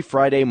every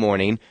Friday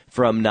morning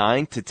from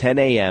 9 to 10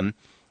 a.m.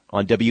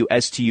 on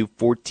WSTU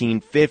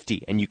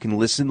 1450. And you can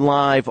listen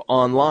live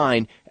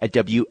online at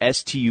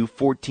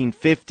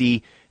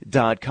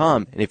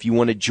WSTU1450.com. And if you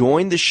want to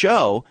join the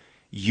show,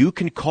 you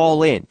can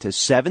call in to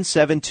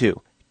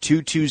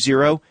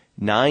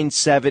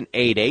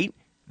 772-220-9788.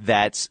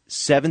 That's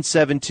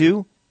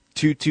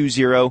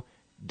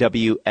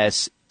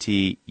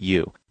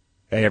 772-220-WSTU.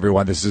 Hey,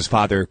 everyone. This is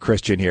Father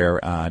Christian here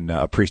on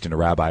A Priest and a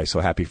Rabbi. So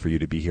happy for you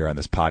to be here on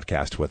this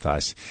podcast with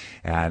us.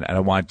 And I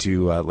want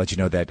to let you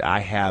know that I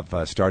have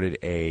started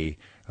a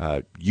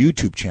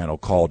YouTube channel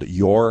called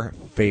Your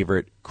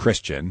Favorite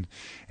Christian,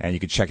 and you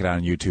can check it out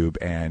on YouTube.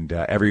 And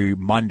every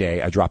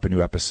Monday I drop a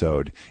new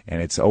episode,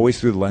 and it's always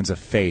through the lens of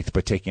faith,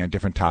 but taking on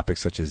different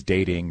topics such as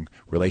dating,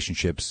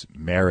 relationships,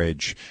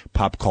 marriage,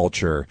 pop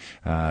culture.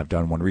 I've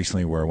done one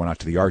recently where I went out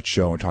to the art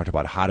show and talked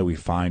about how do we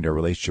find our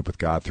relationship with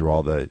God through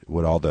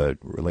what all the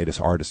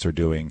latest artists are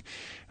doing.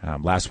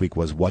 Last week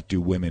was What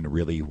Do Women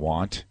Really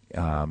Want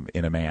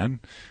in a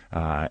Man,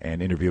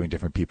 and interviewing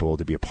different people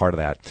to be a part of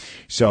that.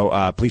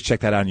 So please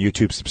check that out on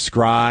YouTube.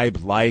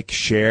 Subscribe, like,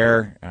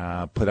 share,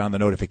 put on the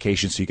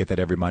notifications so you get that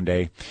every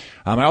Monday.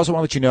 I also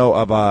want to let you know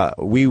of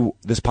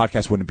this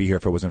podcast wouldn't be here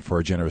if it wasn't for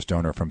a generous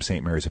donor from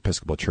St. Mary's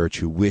Episcopal Church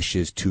who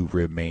wishes to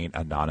remain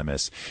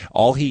anonymous.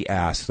 All he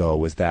asked, though,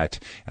 was that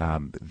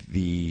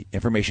the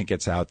information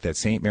gets out that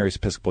St. Mary's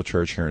Episcopal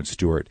Church here in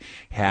Stuart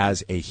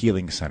has a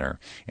healing center.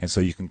 And so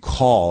you can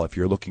call if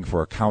you're looking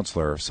for a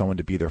counselor, someone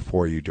to be there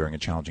for you during a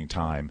challenging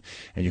time.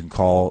 And you can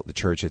call the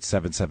church at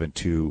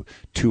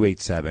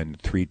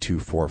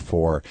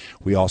 772-287-3244.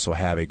 We also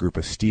have a group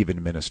of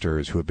Stephen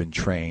ministers who have been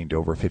trained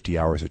over 50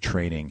 hours of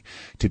training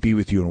to be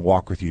with you and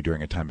walk with you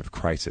during a time of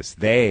crisis.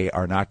 They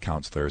are not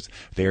counselors.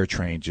 They are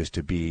trained just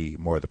to be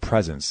more the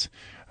presence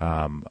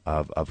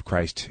of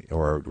Christ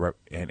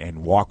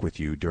and walk with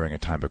you during a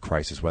time of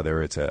crisis,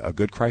 whether it's a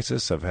good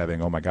crisis of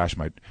having, oh my gosh,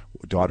 my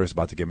daughter's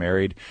about to get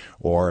married,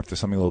 or if there's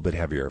something a little bit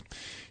heavier.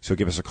 So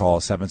give us a call,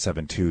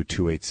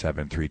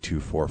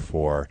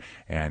 772-287-3244,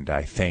 and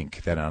I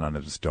thank that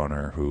anonymous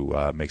donor who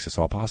makes this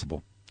all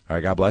possible. All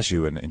right, God bless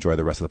you, and enjoy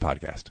the rest of the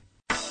podcast.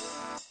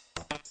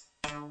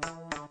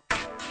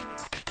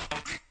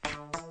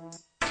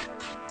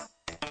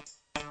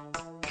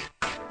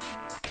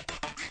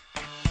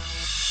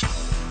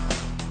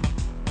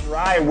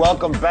 Right,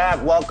 welcome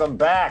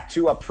back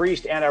to A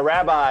Priest and a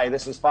Rabbi.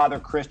 This is Father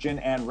Christian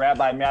and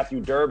Rabbi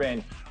Matthew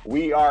Durbin.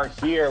 We are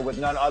here with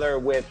none other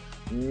with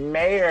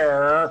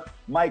Mayor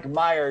Mike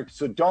Meier.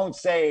 So don't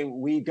say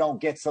we don't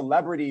get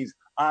celebrities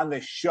on the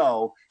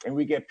show and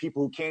we get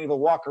people who can't even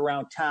walk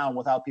around town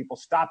without people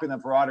stopping them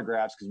for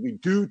autographs, because we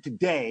do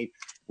today.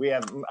 We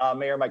have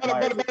Mayor Mike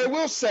Meier. But I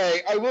will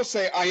say,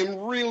 I am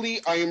really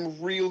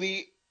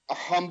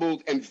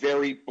humbled and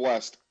very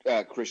blessed,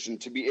 Christian,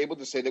 to be able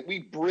to say that we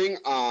bring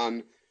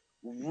on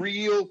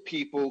real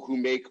people who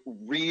make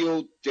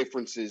real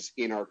differences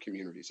in our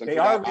communities. And they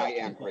for are that, I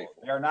am people.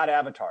 grateful. They are not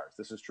avatars.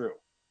 This is true.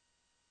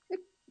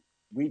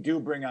 We do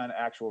bring on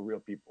actual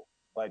real people.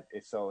 But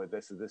so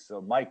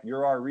Mike,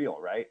 you're our real,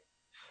 right?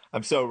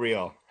 I'm so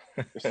real.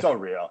 You're so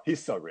real.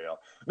 He's so real.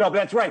 No, but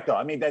that's right though.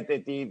 I mean, that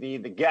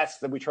the guests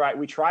that we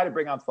try to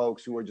bring on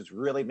folks who are just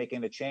really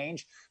making a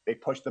change. They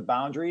push the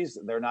boundaries.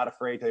 They're not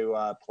afraid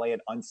to play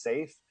it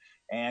unsafe.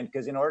 And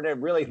because in order to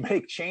really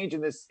make change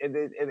in this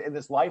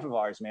life of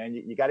ours, man,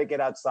 you got to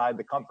get outside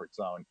the comfort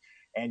zone.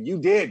 And you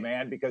did,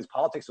 man, because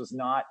politics was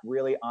not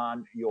really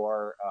on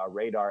your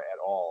radar at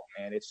all.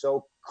 And it's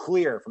so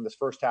clear from this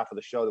first half of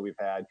the show that we've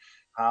had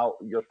how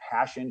your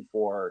passion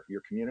for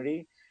your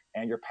community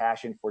and your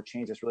passion for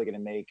change is really going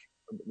to make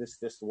this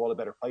world a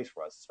better place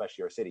for us,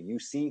 especially our city. You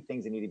see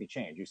things that need to be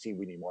changed. You see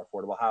we need more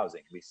affordable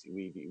housing.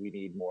 We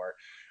need more.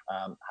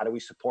 How do we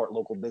support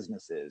local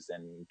businesses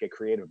and get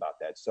creative about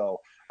that? So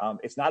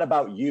it's not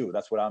about you.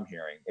 That's what I'm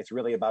hearing. It's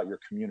really about your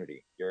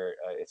community.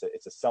 It's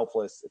a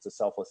selfless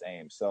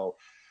aim. So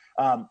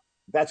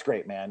that's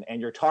great, man. And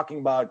you're talking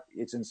about,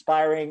 it's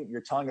inspiring.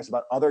 You're telling us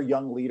about other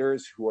young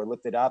leaders who are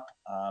lifted up.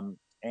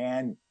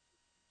 And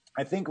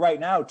I think right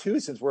now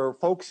too, since we're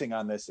focusing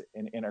on this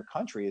in our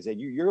country, is that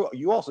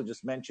you also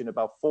just mentioned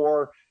about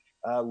 4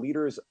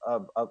 leaders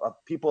of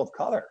people of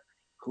color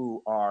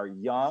who are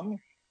young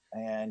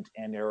and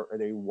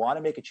they want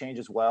to make a change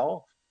as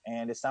well.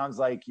 And it sounds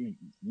like you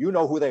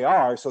know who they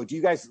are. So do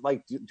you guys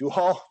do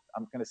all?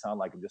 I'm going to sound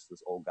like I'm just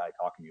this old guy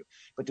talking to you,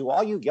 but do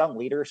all you young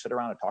leaders sit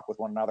around and talk with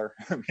one another?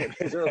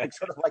 Is there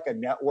sort of like a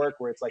network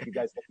where it's like you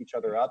guys lift each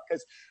other up?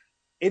 Because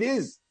it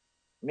is,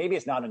 maybe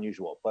it's not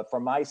unusual, but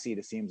from my seat,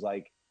 it seems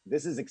like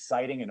this is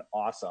exciting and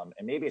awesome.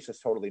 And maybe it's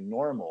just totally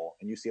normal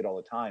and you see it all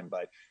the time,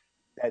 but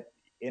that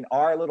in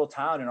our little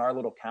town, in our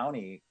little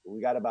county,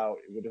 we got a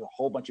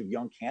whole bunch of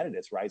young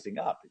candidates rising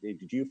up.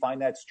 Did you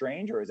find that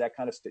strange, or is that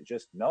kind of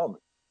just, no,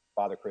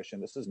 Father Christian,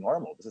 this is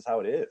normal. This is how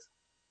it is.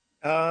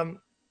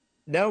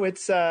 No,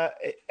 it's, I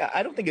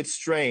don't think it's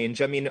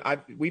strange. I mean,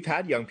 we've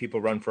had young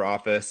people run for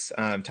office.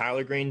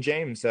 Tyler Green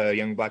James, a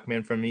young black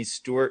man from East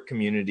Stuart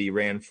community,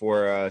 ran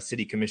for a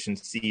city commission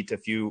seat a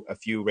few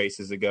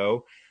races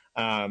ago.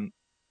 But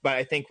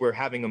I think we're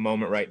having a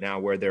moment right now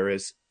where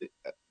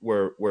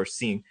we're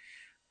seeing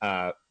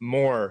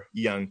more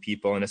young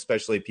people, and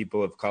especially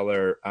people of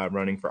color,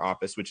 running for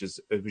office, which is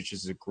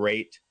a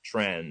great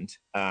trend.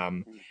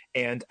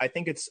 And I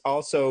think it's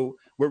also,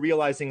 we're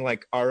realizing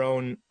like our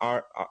own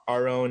power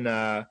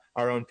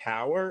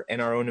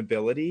and our own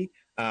ability.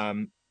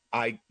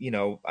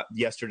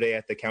 Yesterday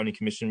at the county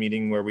commission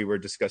meeting where we were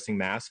discussing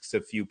masks, a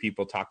few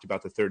people talked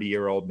about the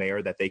 30-year-old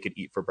mayor that they could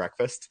eat for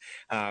breakfast.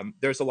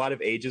 There's a lot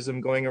of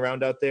ageism going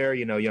around out there.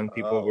 Young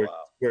people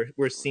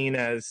we're seen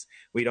as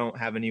we don't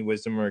have any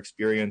wisdom or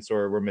experience,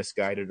 or we're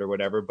misguided or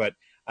whatever. But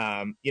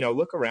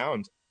look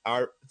around.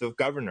 The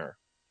governor,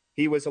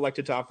 he was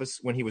elected to office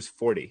when he was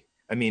 40.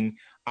 I mean,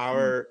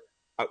 our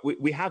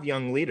we have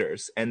young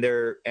leaders, and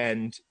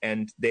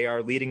they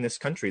are leading this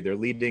country. They're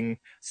leading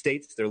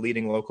states, they're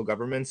leading local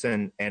governments,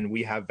 and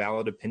we have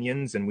valid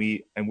opinions, and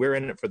we're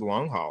in it for the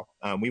long haul.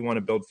 We want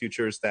to build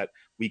futures that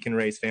we can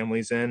raise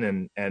families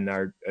in, and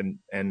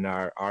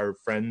our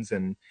friends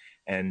and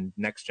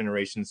next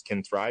generations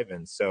can thrive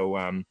in.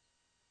 So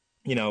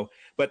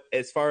but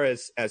as far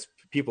as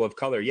people of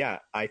color, yeah,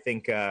 I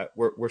think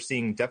we're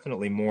seeing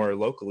definitely more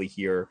locally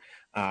here,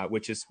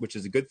 which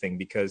is a good thing,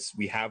 because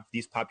we have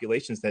these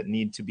populations that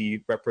need to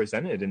be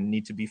represented and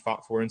need to be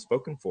fought for and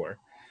spoken for.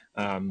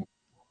 So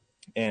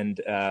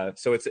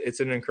it's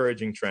an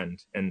encouraging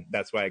trend, and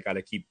that's why I got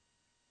to keep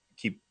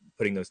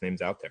putting those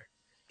names out there.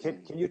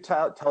 Can you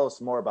tell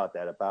us more about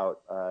that?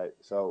 About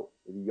so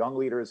young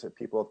leaders of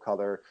people of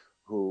color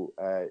who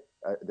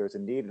there's a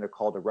need and a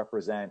call to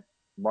represent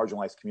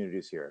marginalized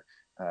communities here.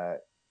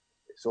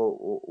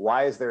 So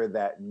why is there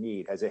that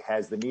need?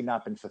 Has the need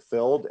not been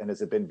fulfilled, and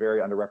has it been very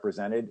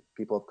underrepresented,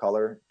 people of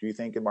color, do you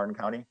think, in Martin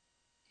County?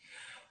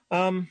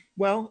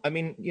 Well, I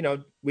mean,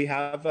 we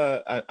have,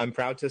 I'm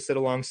proud to sit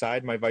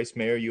alongside my Vice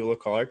Mayor, Eula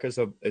Clark, as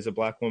a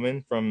Black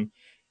woman from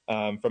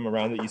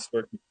around the East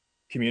Stuart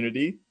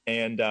community.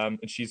 And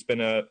she's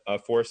been a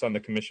force on the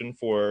commission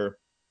for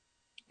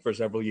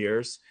several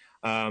years.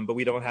 But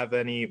we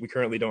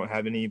currently don't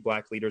have any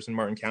Black leaders in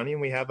Martin County,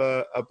 and we have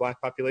a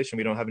Black population.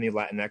 We don't have any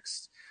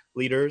Latinx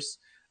leaders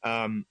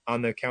on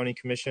the county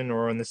commission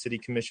or on the city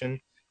commission.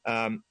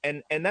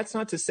 And that's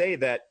not to say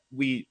that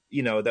we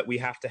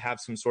have to have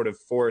some sort of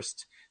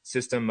forced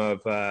system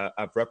of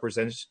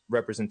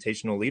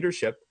representational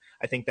leadership.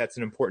 I think that's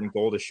an important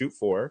goal to shoot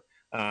for.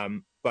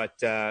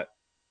 But I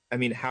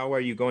mean, how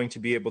are you going to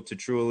be able to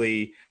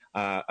truly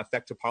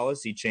affect a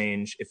policy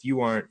change if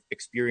you aren't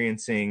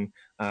experiencing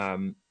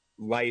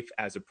life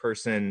as a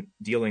person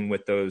dealing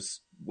with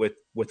with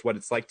what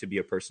it's like to be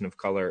a person of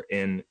color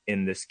in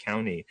this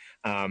county?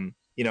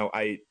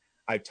 I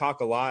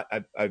talk a lot.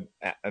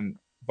 I'm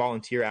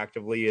volunteer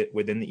actively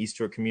within the East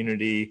Stuart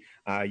community.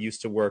 I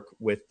used to work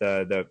with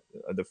the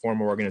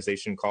former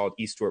organization called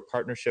East Stuart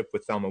Partnership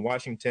with Thelma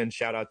Washington.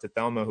 Shout out to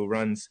Thelma, who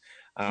runs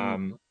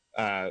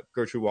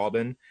Gertrude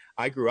Walden.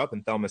 I grew up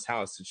in Thelma's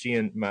house. She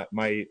and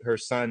her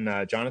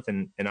son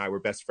Jonathan and I were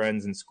best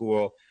friends in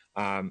school.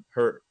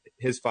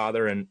 His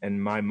father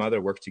and my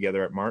mother worked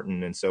together at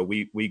Martin, and so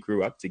we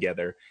grew up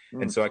together.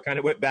 And so I kind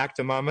of went back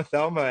to Mama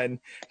Thelma and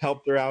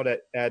helped her out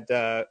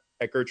at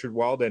Gertrude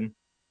Walden.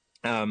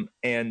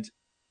 And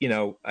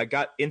I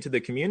got into the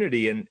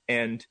community,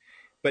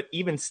 but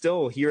even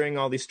still, hearing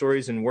all these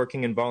stories and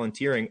working and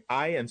volunteering,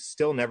 I am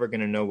still never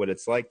going to know what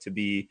it's like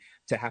to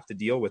have to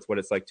deal with what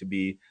it's like to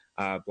be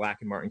Black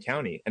in Martin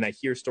County. And I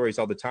hear stories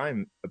all the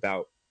time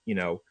about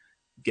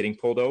getting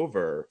pulled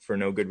over for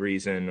no good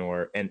reason,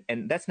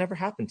 and that's never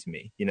happened to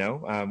me.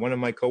 One of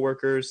my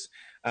coworkers,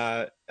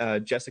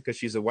 Jessica,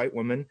 she's a white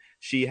woman.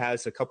 She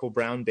has a couple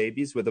brown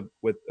babies with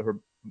her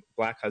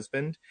Black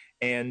husband,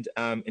 and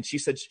she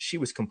said she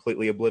was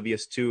completely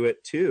oblivious to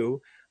it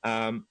too.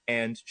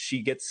 And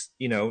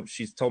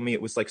she's told me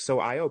it was like so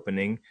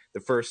eye-opening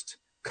the first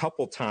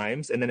couple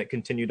times, and then it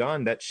continued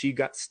on that she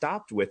got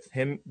stopped with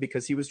him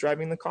because he was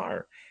driving the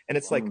car. And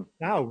it's like,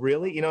 wow,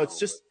 really? It's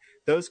just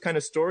those kind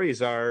of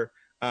stories are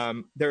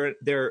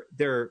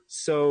they're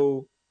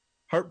so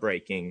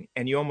heartbreaking,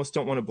 and you almost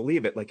don't want to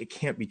believe it. Like, it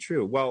can't be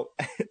true. Well,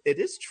 it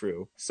is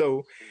true.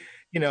 So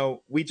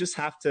we just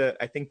have to,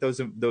 I think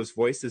those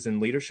voices in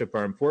leadership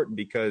are important,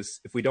 because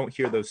if we don't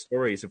hear those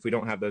stories, if we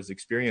don't have those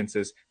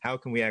experiences, how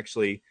can we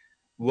actually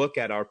look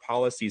at our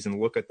policies and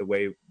look at the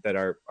way that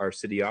our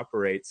city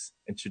operates,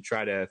 and to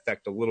try to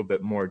affect a little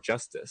bit more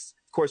justice?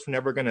 Of course, we're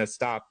never going to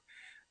stop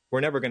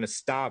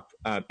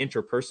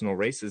interpersonal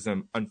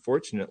racism.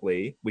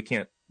 Unfortunately, we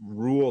can't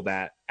rule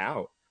that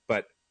out.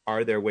 But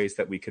are there ways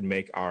that we could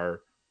make our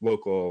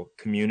local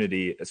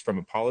community, as from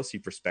a policy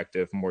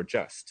perspective, more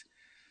just?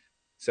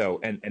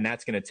 So, and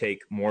that's going to take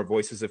more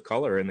voices of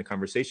color in the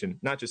conversation,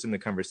 not just in the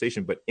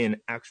conversation, but in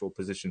actual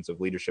positions of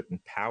leadership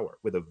and power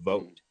with a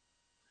vote.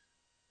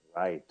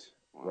 Right.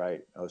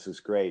 Oh, this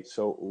is great.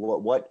 So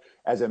what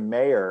as a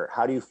mayor,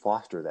 how do you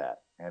foster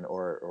that? And,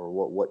 or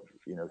what,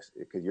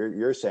 because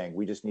you're saying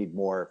we just need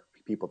more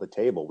people at the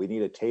table. We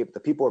need the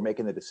people who are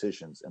making the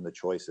decisions and the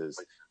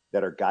choices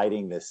that are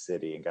guiding this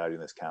city and guiding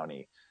this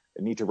county.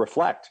 They need to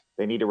reflect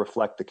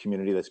the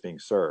community that's being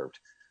served.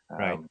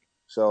 Right.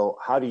 So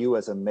how do you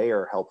as a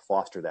mayor help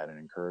foster that and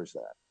encourage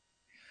that?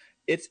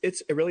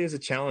 It really is a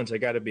challenge. I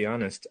got to be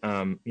honest.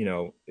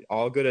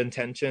 All good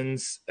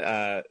intentions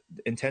are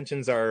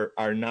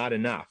not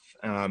enough.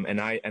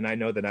 And I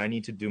know that I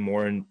need to do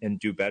more and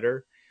do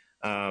better.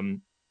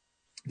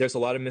 There's a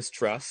lot of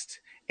mistrust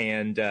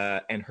and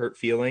hurt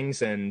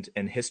feelings and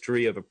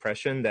history of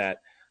oppression that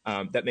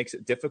makes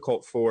it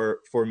difficult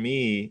for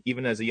me,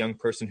 even as a young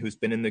person who's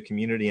been in the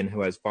community and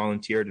who has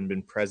volunteered and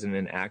been present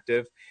and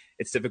active.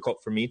 It's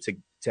difficult for me to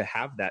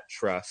have that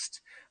trust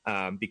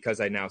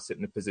because I now sit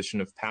in a position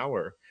of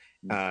power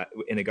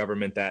in a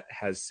government that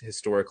has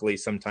historically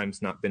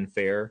sometimes not been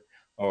fair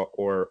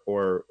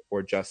or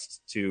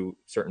just to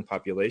certain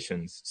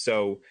populations.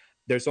 So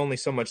there's only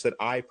so much that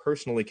I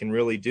personally can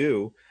really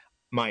do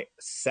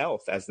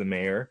myself as the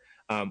mayor.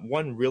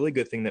 One really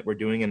good thing that we're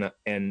doing,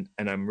 and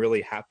I'm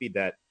really happy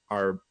that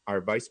our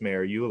vice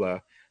mayor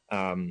Eula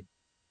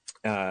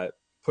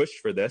pushed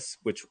for this,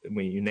 which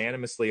we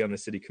unanimously on the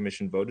city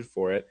commission voted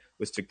for it,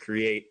 was to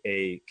create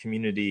a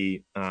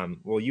community.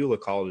 Eula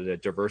called it a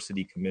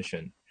diversity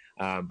commission,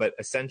 but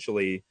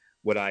essentially,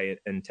 what I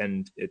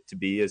intend it to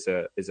be is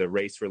a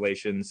race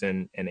relations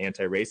and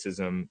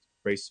anti-racism,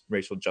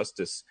 racial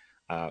justice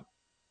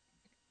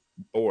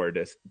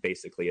board.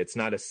 Basically, it's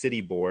not a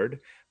city board,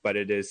 but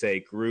it is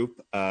a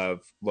group of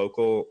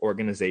local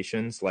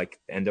organizations like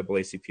the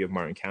NAACP of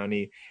Martin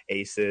County,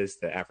 ACES,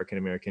 the African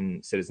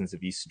American Citizens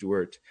of East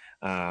Stuart,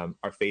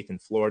 our Faith in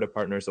Florida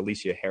partners,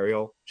 Alicia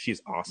Harriel.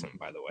 She's awesome,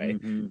 by the way.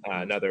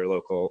 Another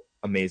local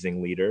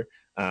amazing leader.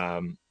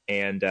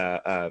 And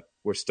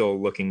we're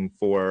still looking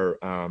for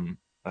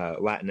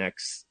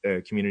Latinx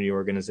community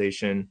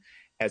organization,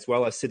 as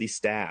well as city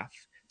staff,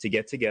 to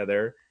get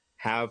together,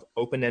 have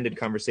open-ended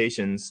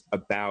conversations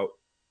about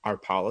our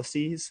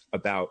policies,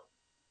 about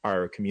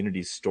our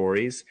community's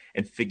stories,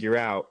 and figure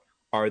out,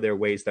 are there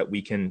ways that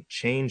we can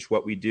change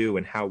what we do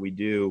and how we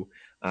do?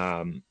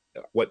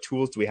 What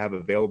tools do we have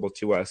available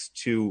to us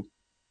to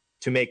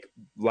make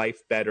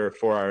life better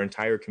for our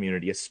entire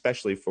community,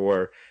 especially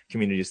for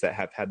communities that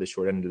have had the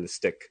short end of the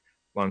stick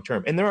long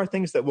term? And there are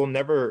things that will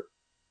never,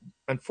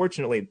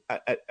 unfortunately,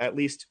 at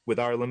least with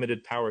our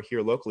limited power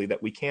here locally,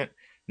 that we can't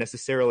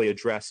necessarily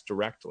address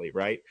directly,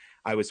 right?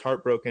 I was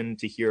heartbroken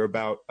to hear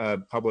about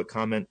public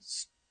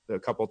comments a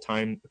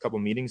couple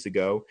meetings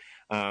ago,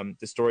 the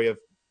story of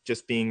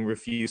just being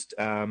refused,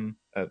 a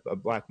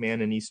Black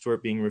man in East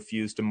Stuart being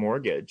refused a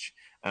mortgage.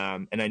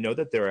 And I know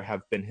that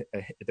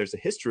there's a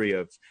history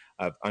of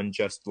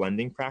unjust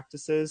lending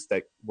practices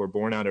that were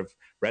born out of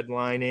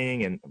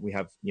redlining, and we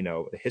have,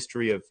 a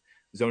history of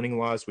zoning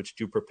laws which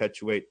do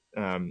perpetuate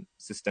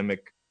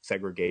systemic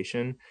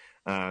segregation.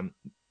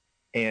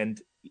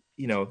 And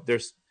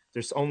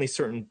there's only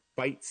certain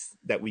bites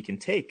that we can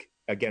take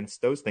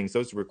against those things.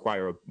 Those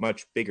require a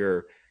much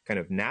bigger kind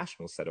of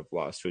national set of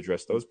laws to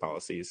address those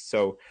policies.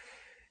 So,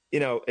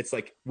 it's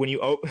like when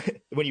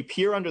you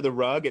peer under the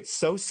rug, it's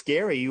so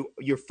scary.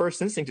 Your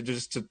first instinct is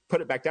just to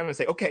put it back down and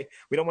say, okay,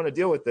 we don't want to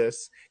deal with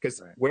this,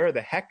 because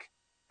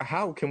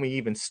how can we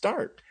even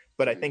start?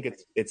 But I think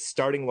it's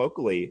starting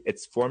locally.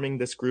 It's forming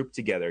this group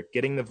together,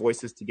 getting the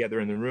voices together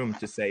in the room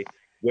to say,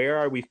 where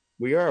are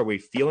we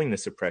feeling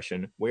this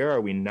oppression? Where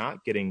are we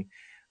not getting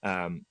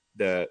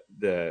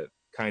the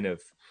kind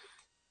of,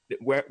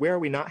 where are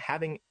we not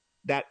having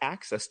that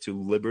access to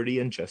liberty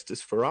and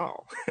justice for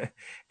all?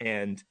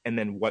 and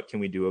then what can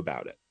we do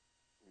about it?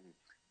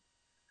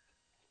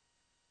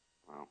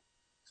 Wow,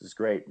 this is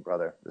great,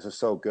 brother. This is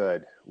so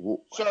good.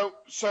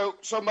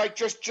 So Mike,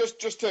 just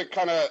to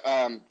kind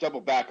of double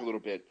back a little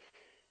bit,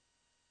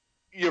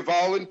 you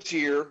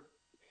volunteer,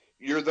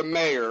 you're the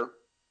mayor,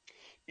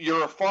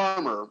 you're a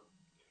farmer.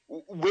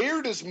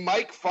 Where does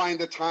Mike find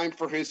the time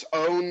for his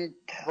own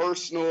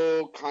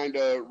personal kind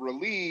of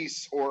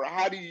release, or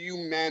how do you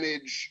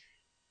manage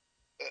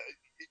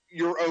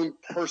your own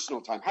personal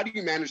time? How do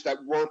you manage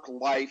that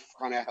work-life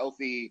kind of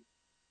healthy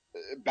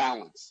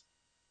balance?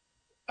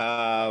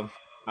 I'll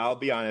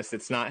be honest,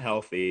 it's not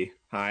healthy.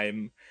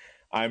 I'm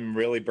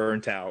really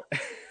burnt out.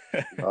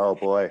 Oh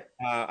boy.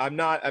 I'm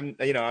not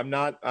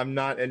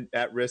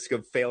at risk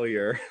of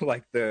failure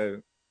like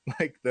the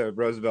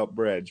Roosevelt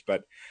Bridge,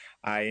 but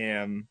I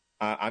am.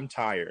 I'm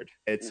tired.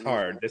 It's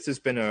hard. This has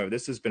been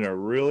a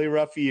really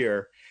rough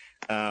year.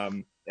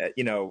 I'm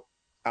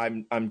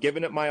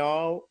giving it my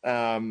all.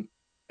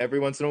 Every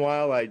once in a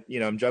while,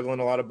 I'm juggling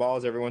a lot of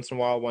balls. Every once in a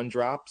while, one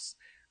drops.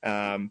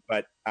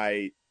 But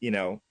I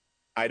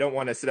don't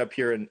want to sit up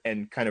here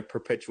and kind of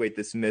perpetuate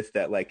this myth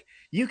that like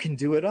you can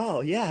do it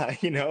all. Yeah,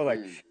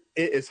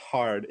 it is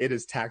hard. It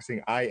is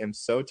taxing. I am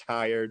so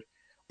tired.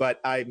 But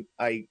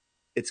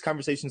it's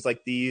conversations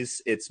like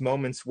these. It's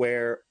moments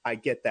where I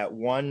get that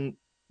one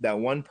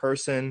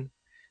person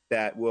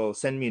that will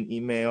send me an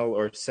email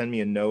or send me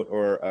a note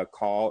or a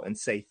call and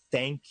say,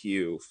 thank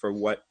you for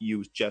what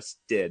you just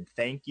did.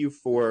 Thank you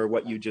for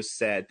what you just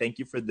said. Thank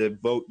you for the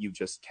vote you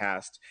just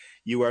cast.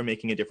 You are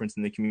making a difference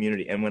in the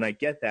community. And when I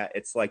get that,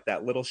 it's like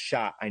that little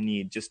shot I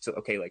need just to,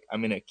 okay, like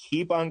I'm going to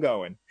keep on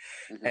going.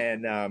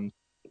 And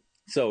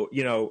so,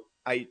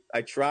 I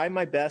try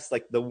my best.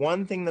 Like the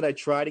one thing that I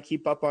try to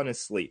keep up on is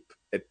sleep.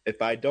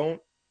 If I don't,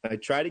 I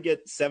try to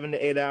get 7 to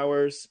 8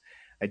 hours.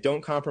 I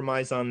don't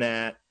compromise on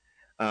that.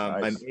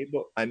 Nice.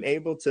 I'm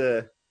able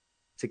to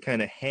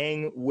kind of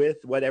hang with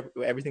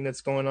everything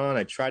that's going on.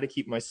 I try to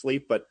keep my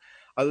sleep, but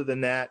other than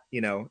that,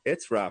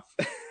 it's rough.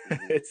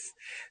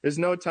 There's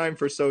no time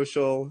for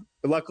social.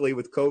 Luckily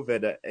with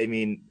COVID, I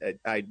mean,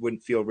 I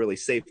wouldn't feel really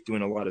safe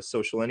doing a lot of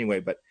social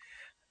anyway, but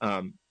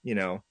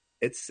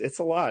it's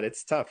a lot.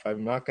 It's tough.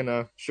 I'm not going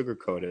to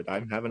sugarcoat it.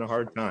 I'm having a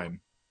hard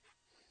time.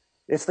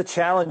 It's the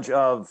challenge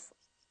of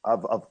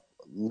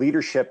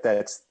leadership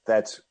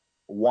that's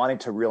wanting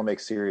to really make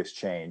serious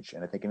change.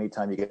 And I think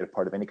anytime you get a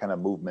part of any kind of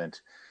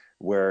movement,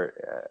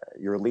 where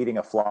you're leading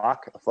a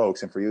flock of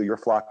folks, and for you, your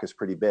flock is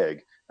pretty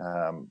big.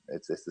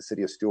 It's the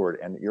city of Stuart,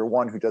 and you're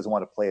one who doesn't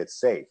want to play it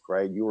safe,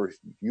 right? You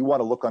want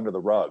to look under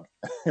the rug,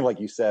 like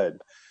you said,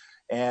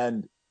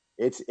 and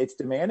it's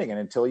demanding. And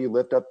until you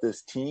lift up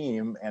this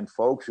team and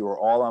folks who are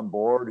all on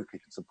board who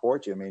can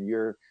support you, I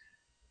mean,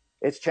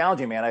 it's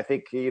challenging, man. I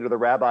think, the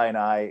rabbi and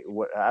I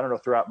don't know,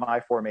 throughout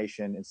my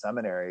formation in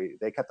seminary,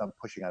 they kept on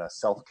pushing on us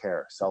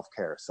self-care.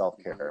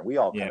 And we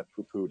all kind of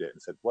poo-pooed it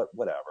and said,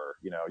 whatever,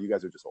 you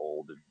guys are just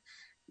old. And,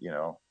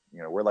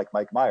 we're like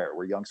Mike Meier.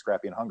 We're young,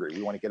 scrappy, and hungry.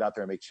 We want to get out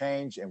there and make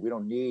change, and we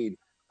don't need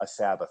a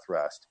Sabbath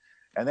rest.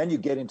 And then you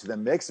get into the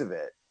mix of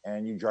it,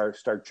 and you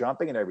start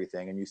jumping at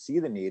everything, and you see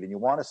the need, and you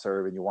want to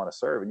serve, and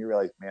you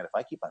realize, man, if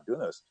I keep on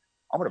doing this,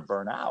 I'm going to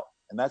burn out.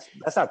 And that's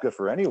not good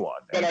for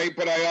anyone. But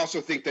I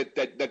also think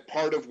that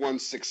part of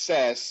one's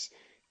success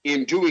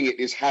in doing it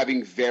is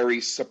having very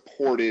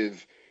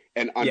supportive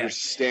and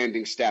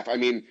understanding staff. I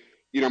mean,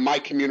 my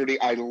community,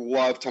 I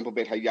love Temple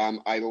Beit Hayam.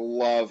 I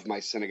love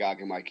my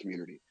synagogue in my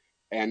community.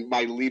 And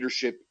my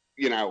leadership,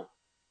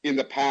 in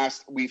the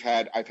past,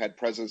 I've had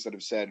presidents that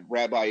have said,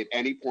 Rabbi, at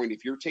any point,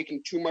 if you're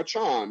taking too much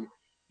on,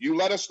 you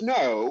let us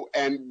know,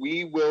 and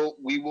we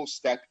will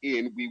step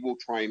in. We will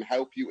try and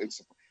help you and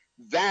support.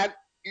 That,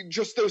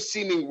 just those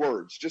seeming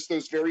words, just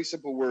those very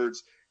simple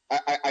words,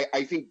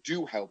 I think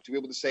do help to be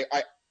able to say,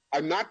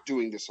 I'm not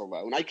doing this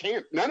alone. I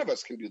can't. None of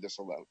us can do this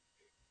alone.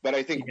 But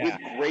I think with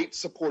great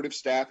supportive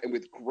staff and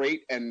with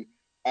great and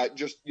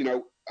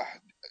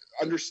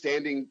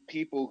understanding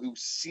people who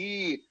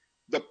see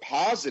the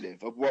positive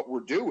of what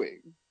we're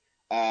doing,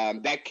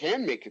 that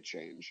can make a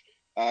change.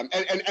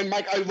 And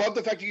Mike, I love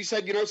the fact that you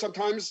said,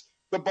 sometimes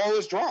the ball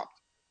is dropped.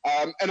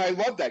 And I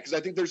love that, because I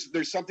think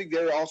there's something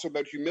there also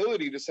about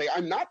humility to say,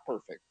 I'm not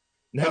perfect.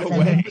 No and if way.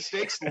 I make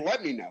mistakes,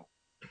 let me know.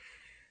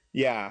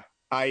 Yeah.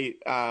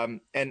 And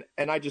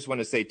I just want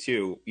to say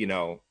too,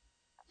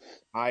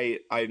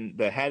 I'm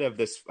the head of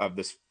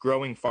this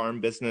growing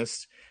farm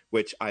business,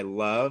 which I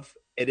love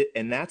it.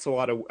 And that's a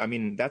lot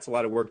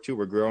of work too.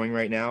 We're growing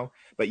right now,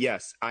 but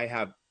yes, I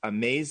have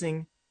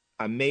amazing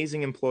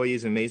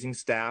employees, amazing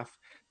staff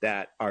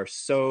that are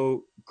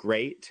so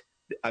great.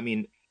 I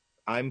mean,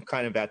 I'm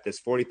kind of at this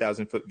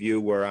 40,000 foot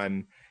view where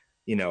I'm,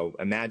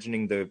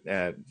 imagining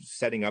the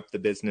setting up the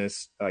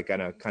business like on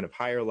a kind of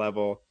higher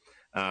level.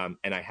 And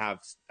I have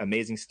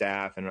amazing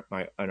staff, and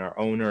our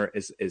owner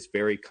is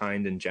very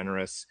kind and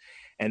generous.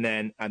 And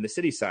then on the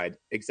city side,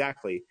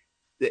 exactly,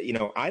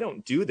 I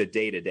don't do the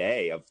day to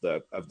day of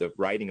the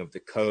writing of the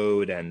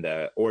code and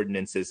the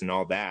ordinances and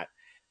all that.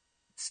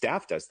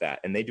 Staff does that,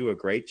 and they do a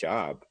great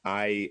job.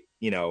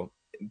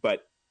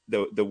 But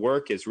the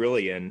work is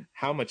really in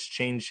how much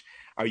change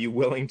are you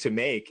willing to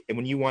make? And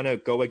when you want to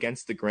go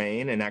against the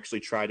grain and actually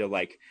try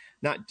to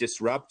not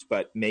disrupt,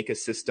 but make a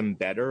system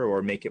better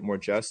or make it more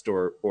just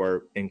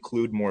or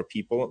include more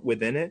people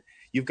within it,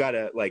 you've got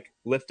to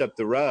lift up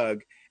the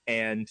rug,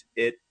 and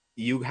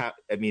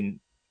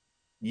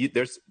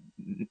there's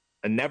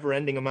a never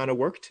ending amount of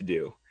work to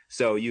do.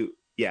 So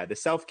the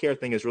self-care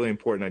thing is really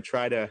important. I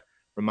try to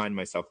remind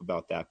myself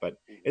about that, but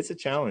it's a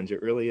challenge.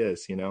 It really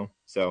is,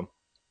 so.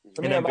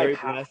 And I'm very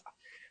blessed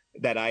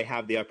that I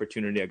have the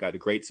opportunity. I got a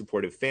great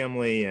supportive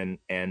family, and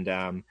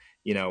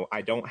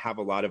I don't have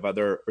a lot of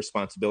other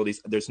responsibilities.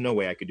 There's no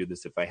way I could do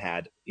this if I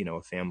had,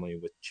 a family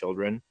with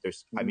children.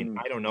 I do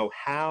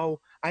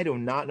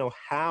not know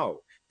how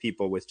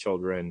people with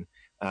children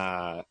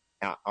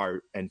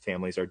and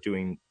families are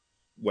doing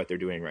what they're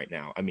doing right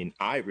now. I mean,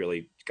 I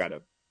really got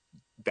to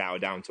bow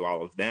down to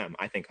all of them.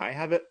 I think I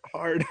have it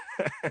hard.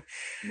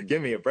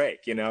 Give me a break,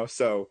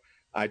 so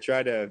I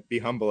try to be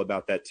humble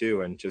about that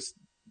too, and just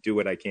do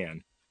what I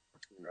can.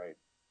 Right.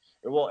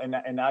 Well,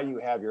 and now you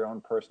have your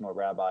own personal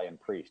rabbi and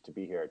priest to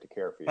be here to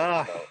care for you.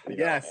 So,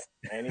 yes.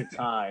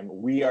 Anytime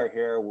we are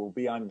here, we'll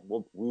be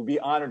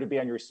honored to be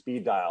on your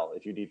speed dial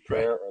if you need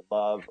prayer or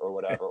love or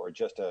whatever, or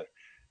just to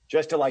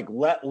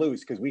let loose,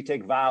 because we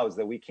take vows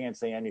that we can't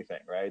say anything,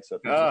 right? So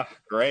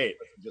great.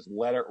 Just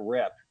let it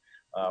rip.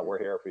 We're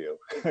here for you.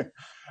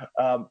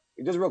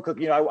 Just real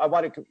quick, I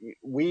wanted to,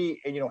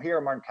 here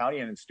in Martin County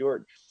and in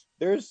Stuart,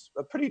 there's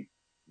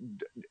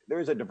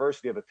a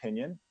diversity of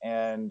opinion,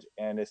 and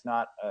it's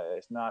not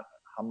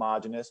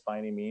homogenous by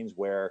any means,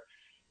 where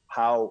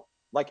how,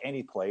 like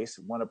any place,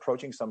 when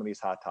approaching some of these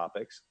hot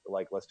topics,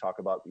 let's talk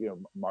about,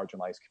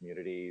 marginalized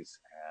communities,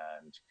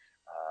 and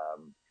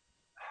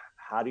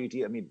how do you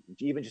deal? I mean,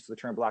 even just the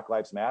term Black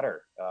Lives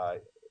Matter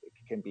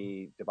can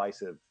be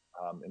divisive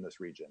in this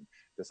region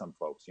to some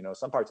folks.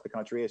 Some parts of the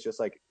country, it's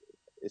just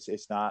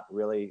it's not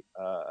really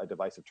a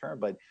divisive term,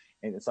 but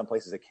in some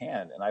places it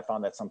can. And I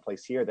found that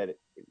someplace here that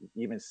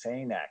even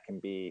saying that can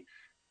be,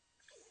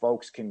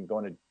 folks can go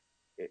into,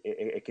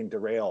 it can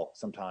derail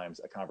sometimes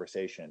a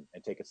conversation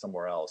and take it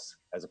somewhere else,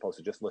 as opposed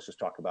to let's just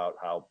talk about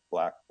how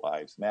Black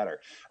Lives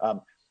Matter.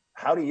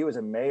 How do you as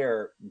a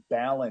mayor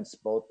balance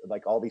both,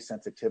 all these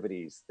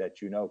sensitivities that,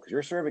 because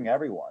you're serving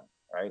everyone,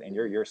 right? And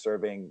you're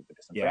serving the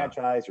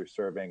disenfranchised, you're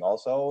serving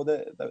also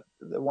the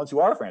ones who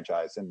are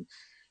franchised. And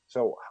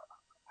so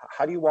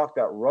how do you walk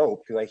that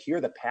rope? Because I hear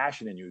the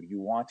passion in you. You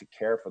want to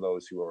care for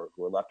those who are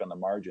left on the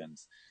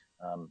margins.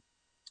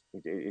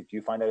 Do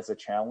you find that as a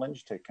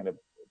challenge to kind of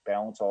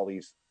balance all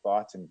these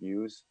thoughts and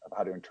views of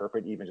how to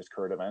interpret even just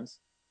current events?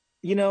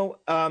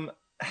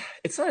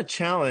 It's not a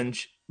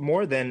challenge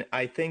more than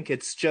I think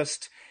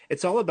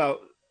it's all about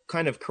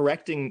kind of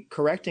correcting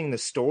the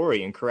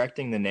story and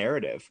correcting the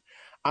narrative.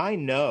 I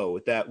know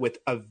that with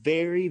a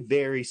very,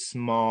 very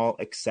small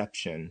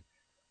exception,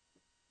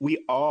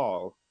 we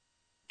all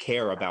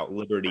care about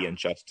liberty and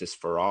justice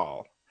for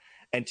all.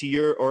 And to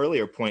your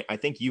earlier point, I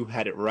think you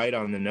had it right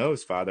on the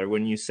nose, Father,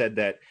 when you said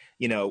that,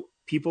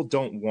 people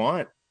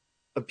want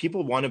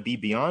to be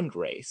beyond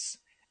race.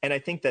 And I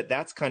think that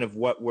that's kind of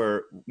what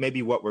we're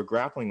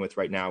grappling with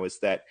right now, is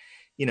that,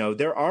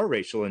 there are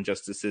racial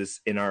injustices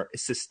in our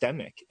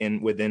systemic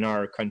and within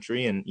our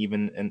country, and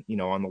even,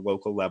 on the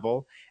local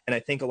level. And I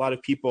think a lot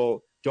of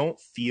people don't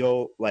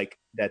feel like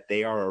that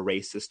they are a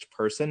racist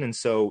person. And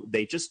so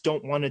they just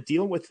don't want to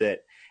deal with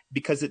it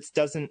because it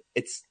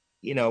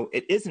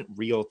isn't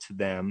real to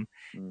them.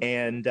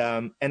 And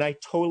I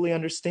totally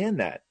understand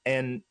that.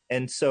 And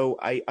so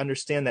I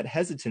understand that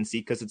hesitancy,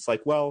 because it's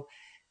like, well,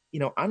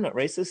 I'm not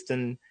racist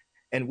and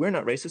we're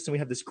not racist, and we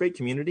have this great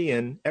community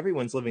and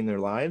everyone's living their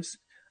lives.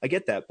 I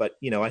get that. But,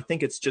 I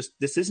think it's just,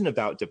 this isn't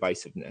about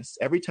divisiveness.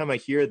 Every time I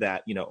hear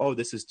that, oh,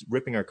 this is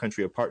ripping our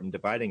country apart and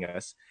dividing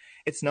us.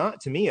 It's not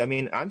to me. I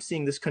mean, I'm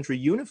seeing this country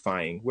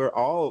unifying. We're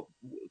all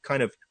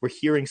we're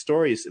hearing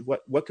stories.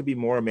 What could be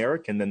more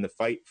American than the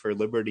fight for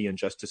liberty and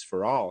justice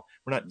for all?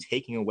 We're not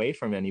taking away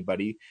from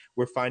anybody.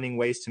 We're finding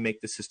ways to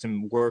make the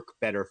system work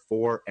better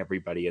for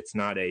everybody. It's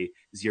not a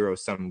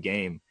zero-sum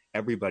game.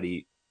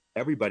 Everybody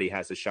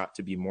has a shot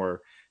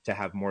to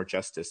have more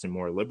justice and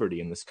more liberty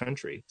in this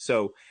country.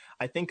 So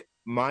I think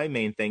my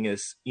main thing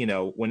is,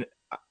 when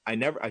I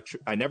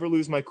never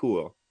lose my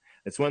cool.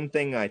 It's one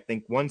thing, I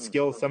think, one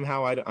skill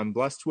somehow I'm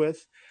blessed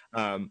with.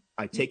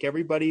 I take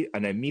everybody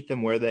and I meet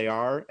them where they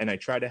are, and I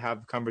try to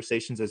have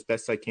conversations as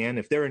best I can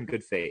if they're in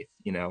good faith.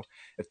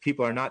 If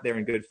people are not there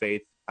in good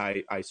faith,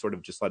 I sort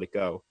of just let it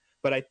go.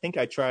 But I think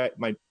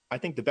I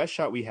think the best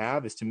shot we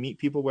have is to meet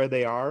people where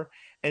they are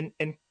and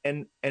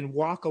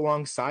walk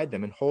alongside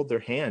them and hold their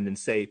hand and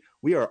say,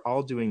 we are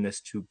all doing this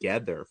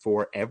together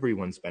for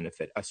everyone's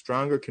benefit. A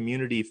stronger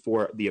community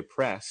for the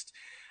oppressed,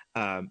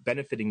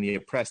 benefiting the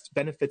oppressed,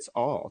 benefits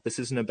all. This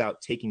isn't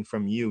about taking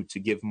from you to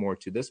give more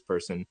to this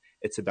person.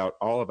 It's about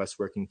all of us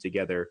working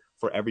together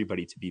for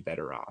everybody to be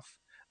better off.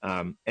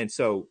 And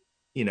so,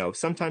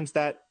 sometimes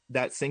that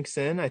sinks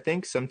in, I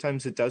think.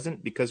 Sometimes it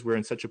doesn't, because we're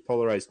in such a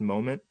polarized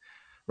moment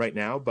right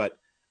now. But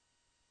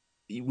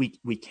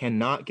we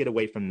cannot get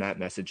away from that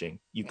messaging.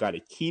 You've got to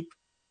keep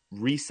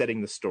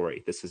resetting the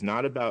story. This is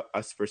not about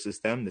us versus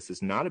them. This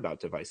is not about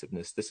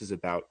divisiveness. This is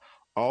about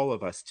all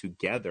of us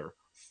together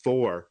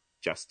for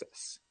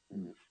justice.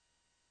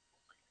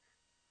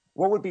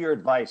 What would be your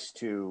advice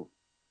to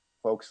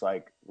folks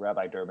like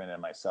Rabbi Durbin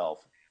and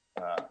myself,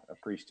 a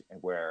priest,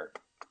 where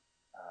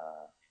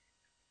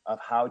of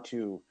how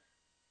to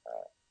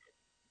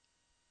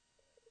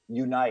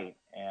unite?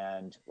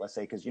 And let's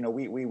say, because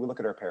we look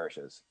at our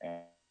parishes,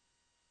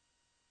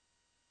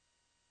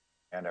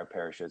 and our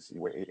parishes,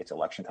 it's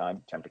election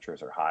time,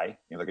 temperatures are high.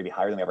 They're going to be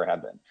higher than they ever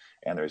have been.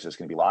 And there's just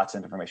going to be lots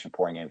of information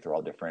pouring in through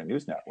all different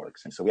news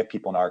networks. And so we have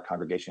people in our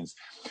congregations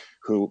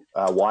who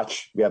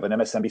watch. We have an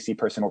MSNBC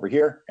person over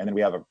here, and then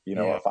we have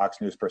a Fox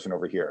News person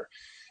over here.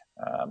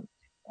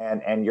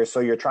 And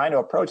you're trying to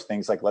approach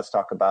things like, let's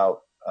talk about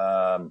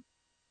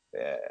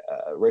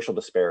racial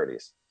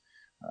disparities.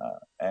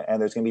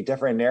 And there's going to be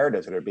different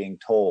narratives that are being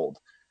told.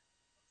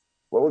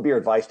 What would be your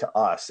advice to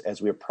us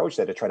as we approach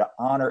that, to try to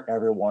honor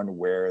everyone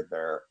where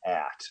they're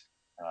at,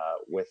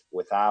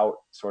 without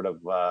sort of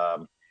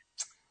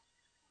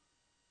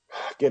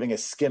giving a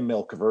skim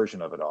milk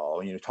version of it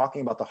all?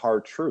 Talking about the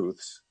hard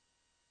truths,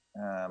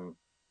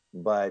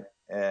 but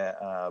at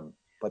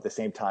the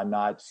same time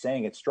not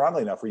saying it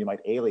strongly enough where you might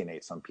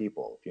alienate some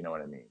people, if you know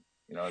what I mean.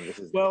 This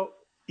is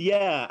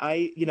Yeah,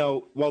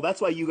 well,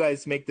 that's why you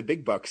guys make the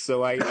big bucks.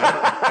 So I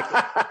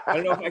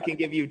don't know if I can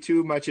give you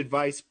too much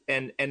advice.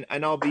 And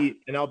I'll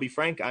be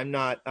frank. I'm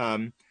not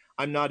a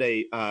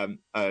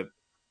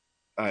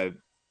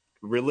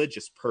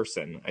religious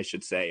person, I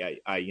should say.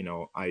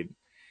 I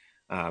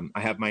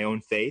have my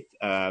own faith,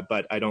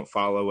 but I don't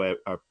follow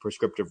a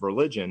prescriptive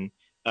religion.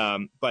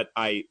 But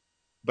I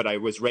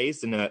was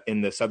raised in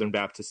the Southern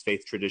Baptist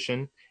faith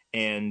tradition.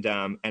 And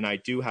I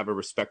do have a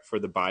respect for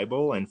the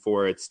Bible and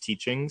for its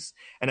teachings.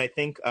 And I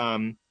think,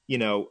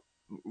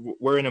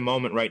 we're in a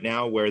moment right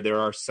now where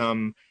there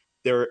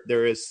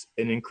is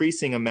an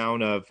increasing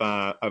amount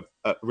of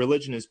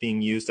religion is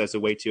being used as a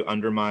way to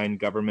undermine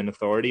government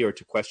authority, or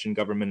to question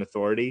government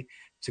authority,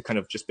 to kind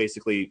of just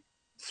basically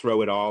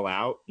throw it all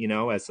out,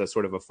 as a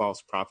sort of a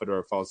false prophet or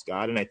a false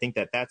god. And I think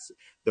that's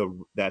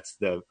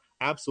the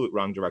absolute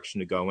wrong direction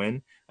to go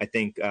in. I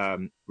think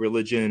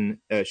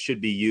religion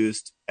should be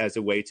used as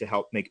a way to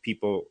help make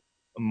people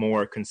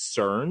more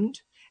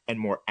concerned and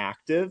more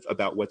active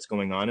about what's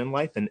going on in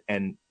life,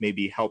 and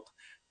maybe help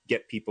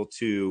get people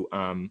to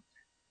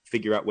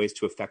figure out ways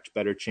to affect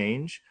better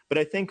change. But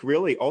I think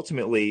really,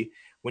 ultimately,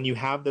 when you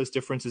have those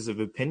differences of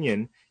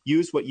opinion,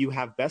 use what you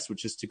have best,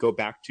 which is to go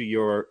back to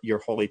your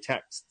holy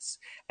texts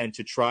and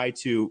to try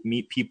to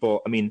meet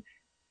people. I mean,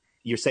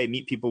 you say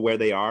meet people where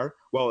they are.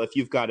 Well, if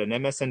you've got an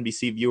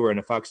MSNBC viewer and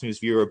a Fox News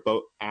viewer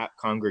both at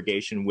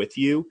congregation with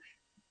you,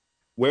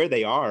 where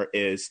they are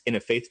is in a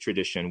faith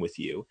tradition with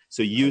you.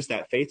 So use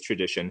that faith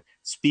tradition.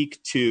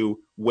 Speak to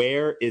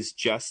where is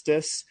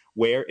justice,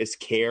 where is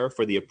care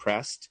for the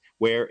oppressed,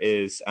 where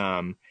is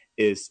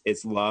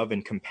love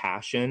and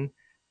compassion,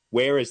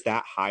 where is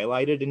that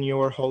highlighted in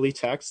your holy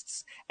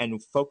texts,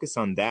 and focus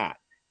on that.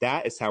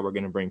 That is how we're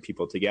going to bring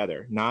people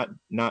together. Not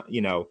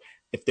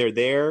if they're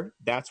there,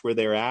 that's where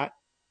they're at.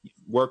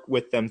 Work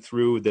with them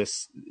through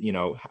this,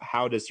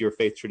 how does your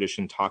faith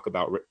tradition talk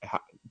about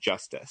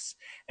justice?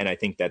 And I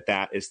think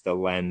that is the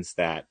lens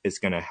that is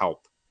going to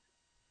help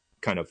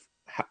kind of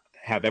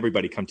have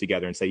everybody come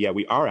together and say, yeah,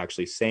 we are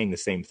actually saying the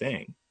same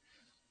thing.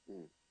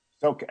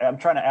 So I'm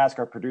trying to ask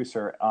our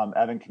producer,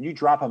 Evan, can you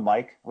drop a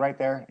mic right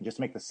there and just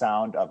make the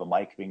sound of a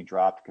mic being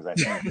dropped? Because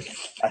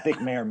I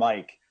think Mayor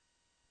Mike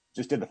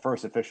just did the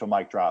first official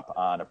mic drop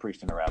on A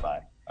Priest and a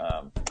Rabbi.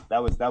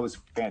 That was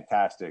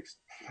fantastic.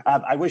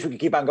 I wish we could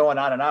keep on going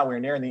on and on. We're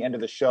nearing the end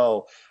of the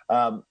show.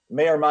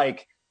 Mayor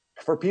Mike,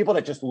 for people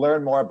that just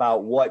learn more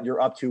about what you're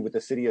up to with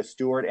the city of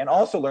Stuart and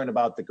also learn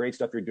about the great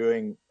stuff you're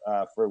doing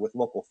with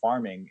local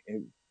farming,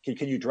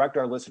 can you direct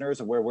our listeners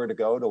of where to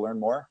go to learn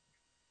more?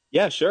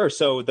 Yeah, sure.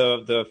 So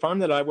the farm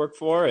that I work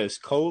for is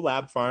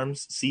Colab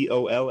Farms,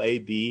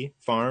 COLAB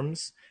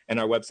Farms, and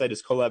our website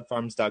is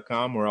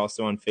colabfarms.com. We're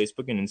also on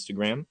Facebook and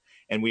Instagram,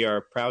 and we are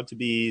proud to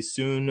be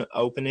soon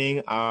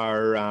opening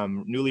our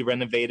newly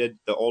renovated,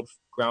 the old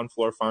ground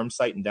floor farm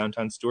site in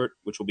downtown Stuart,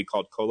 which will be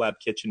called Colab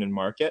Kitchen and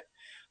Market.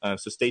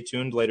 So stay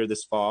tuned. Later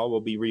this fall,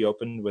 we'll be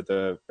reopened with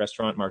a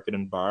restaurant, market,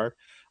 and bar.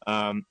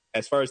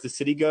 As far as the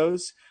city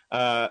goes,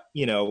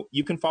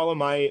 you can follow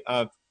my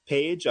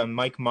page. I'm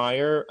Mike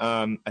Meier.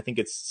 I think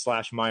it's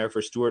 /Meier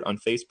for Stuart on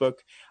Facebook.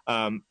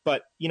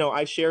 But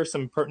I share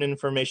some pertinent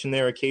information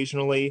there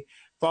occasionally.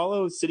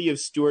 Follow City of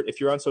Stuart. If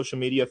you're on social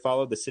media,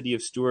 follow the City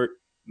of Stuart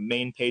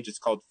main page. It's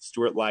called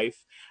Stuart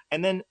Life.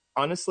 And then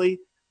honestly,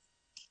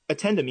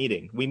 attend a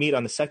meeting. We meet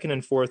on the second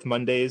and fourth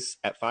Mondays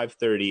at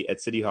 5:30 at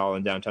City Hall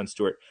in downtown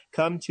Stuart.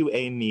 Come to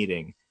a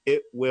meeting.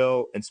 It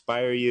will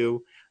inspire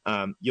you.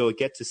 You'll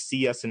get to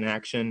see us in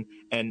action,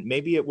 and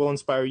maybe it will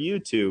inspire you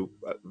to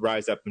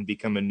rise up and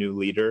become a new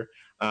leader,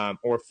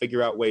 or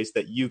figure out ways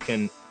that you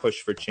can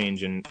push for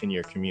change in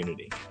your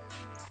community.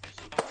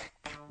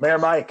 Mayor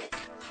Mike,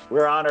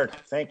 we're honored.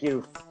 Thank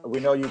you.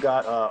 We know you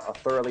got a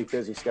thoroughly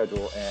busy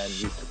schedule, and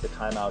you took the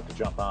time out to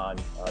jump on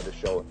the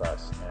show with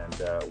us,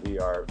 and we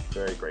are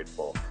very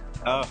grateful.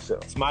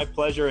 It's my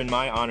pleasure and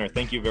my honor.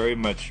 Thank you very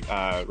much,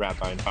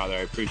 Rabbi and Father.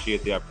 I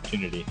appreciate the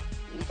opportunity.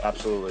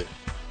 Absolutely.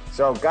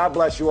 So God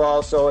bless you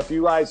all. So if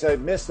you guys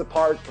missed the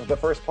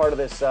first part of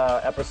this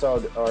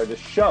episode or this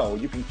show,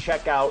 you can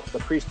check out the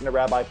Priest and a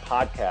Rabbi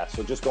podcast.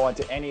 So just go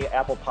into any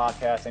Apple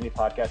podcast, any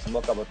podcast, and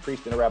look up a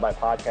Priest and a Rabbi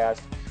podcast.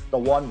 The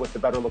one with the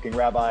better looking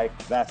rabbi,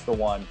 that's the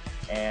one.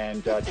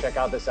 And check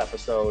out this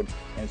episode.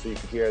 And so you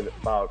can hear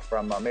about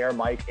from Mayor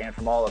Mike and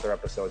from all other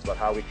episodes about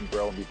how we can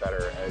grow and be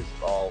better as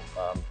all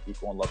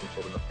equal and loving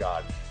children of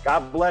God.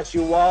 God bless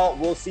you all.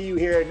 We'll see you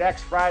here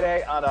next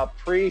Friday on A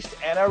Priest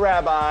and a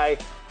Rabbi.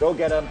 Go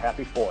get them.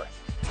 Happy 4th.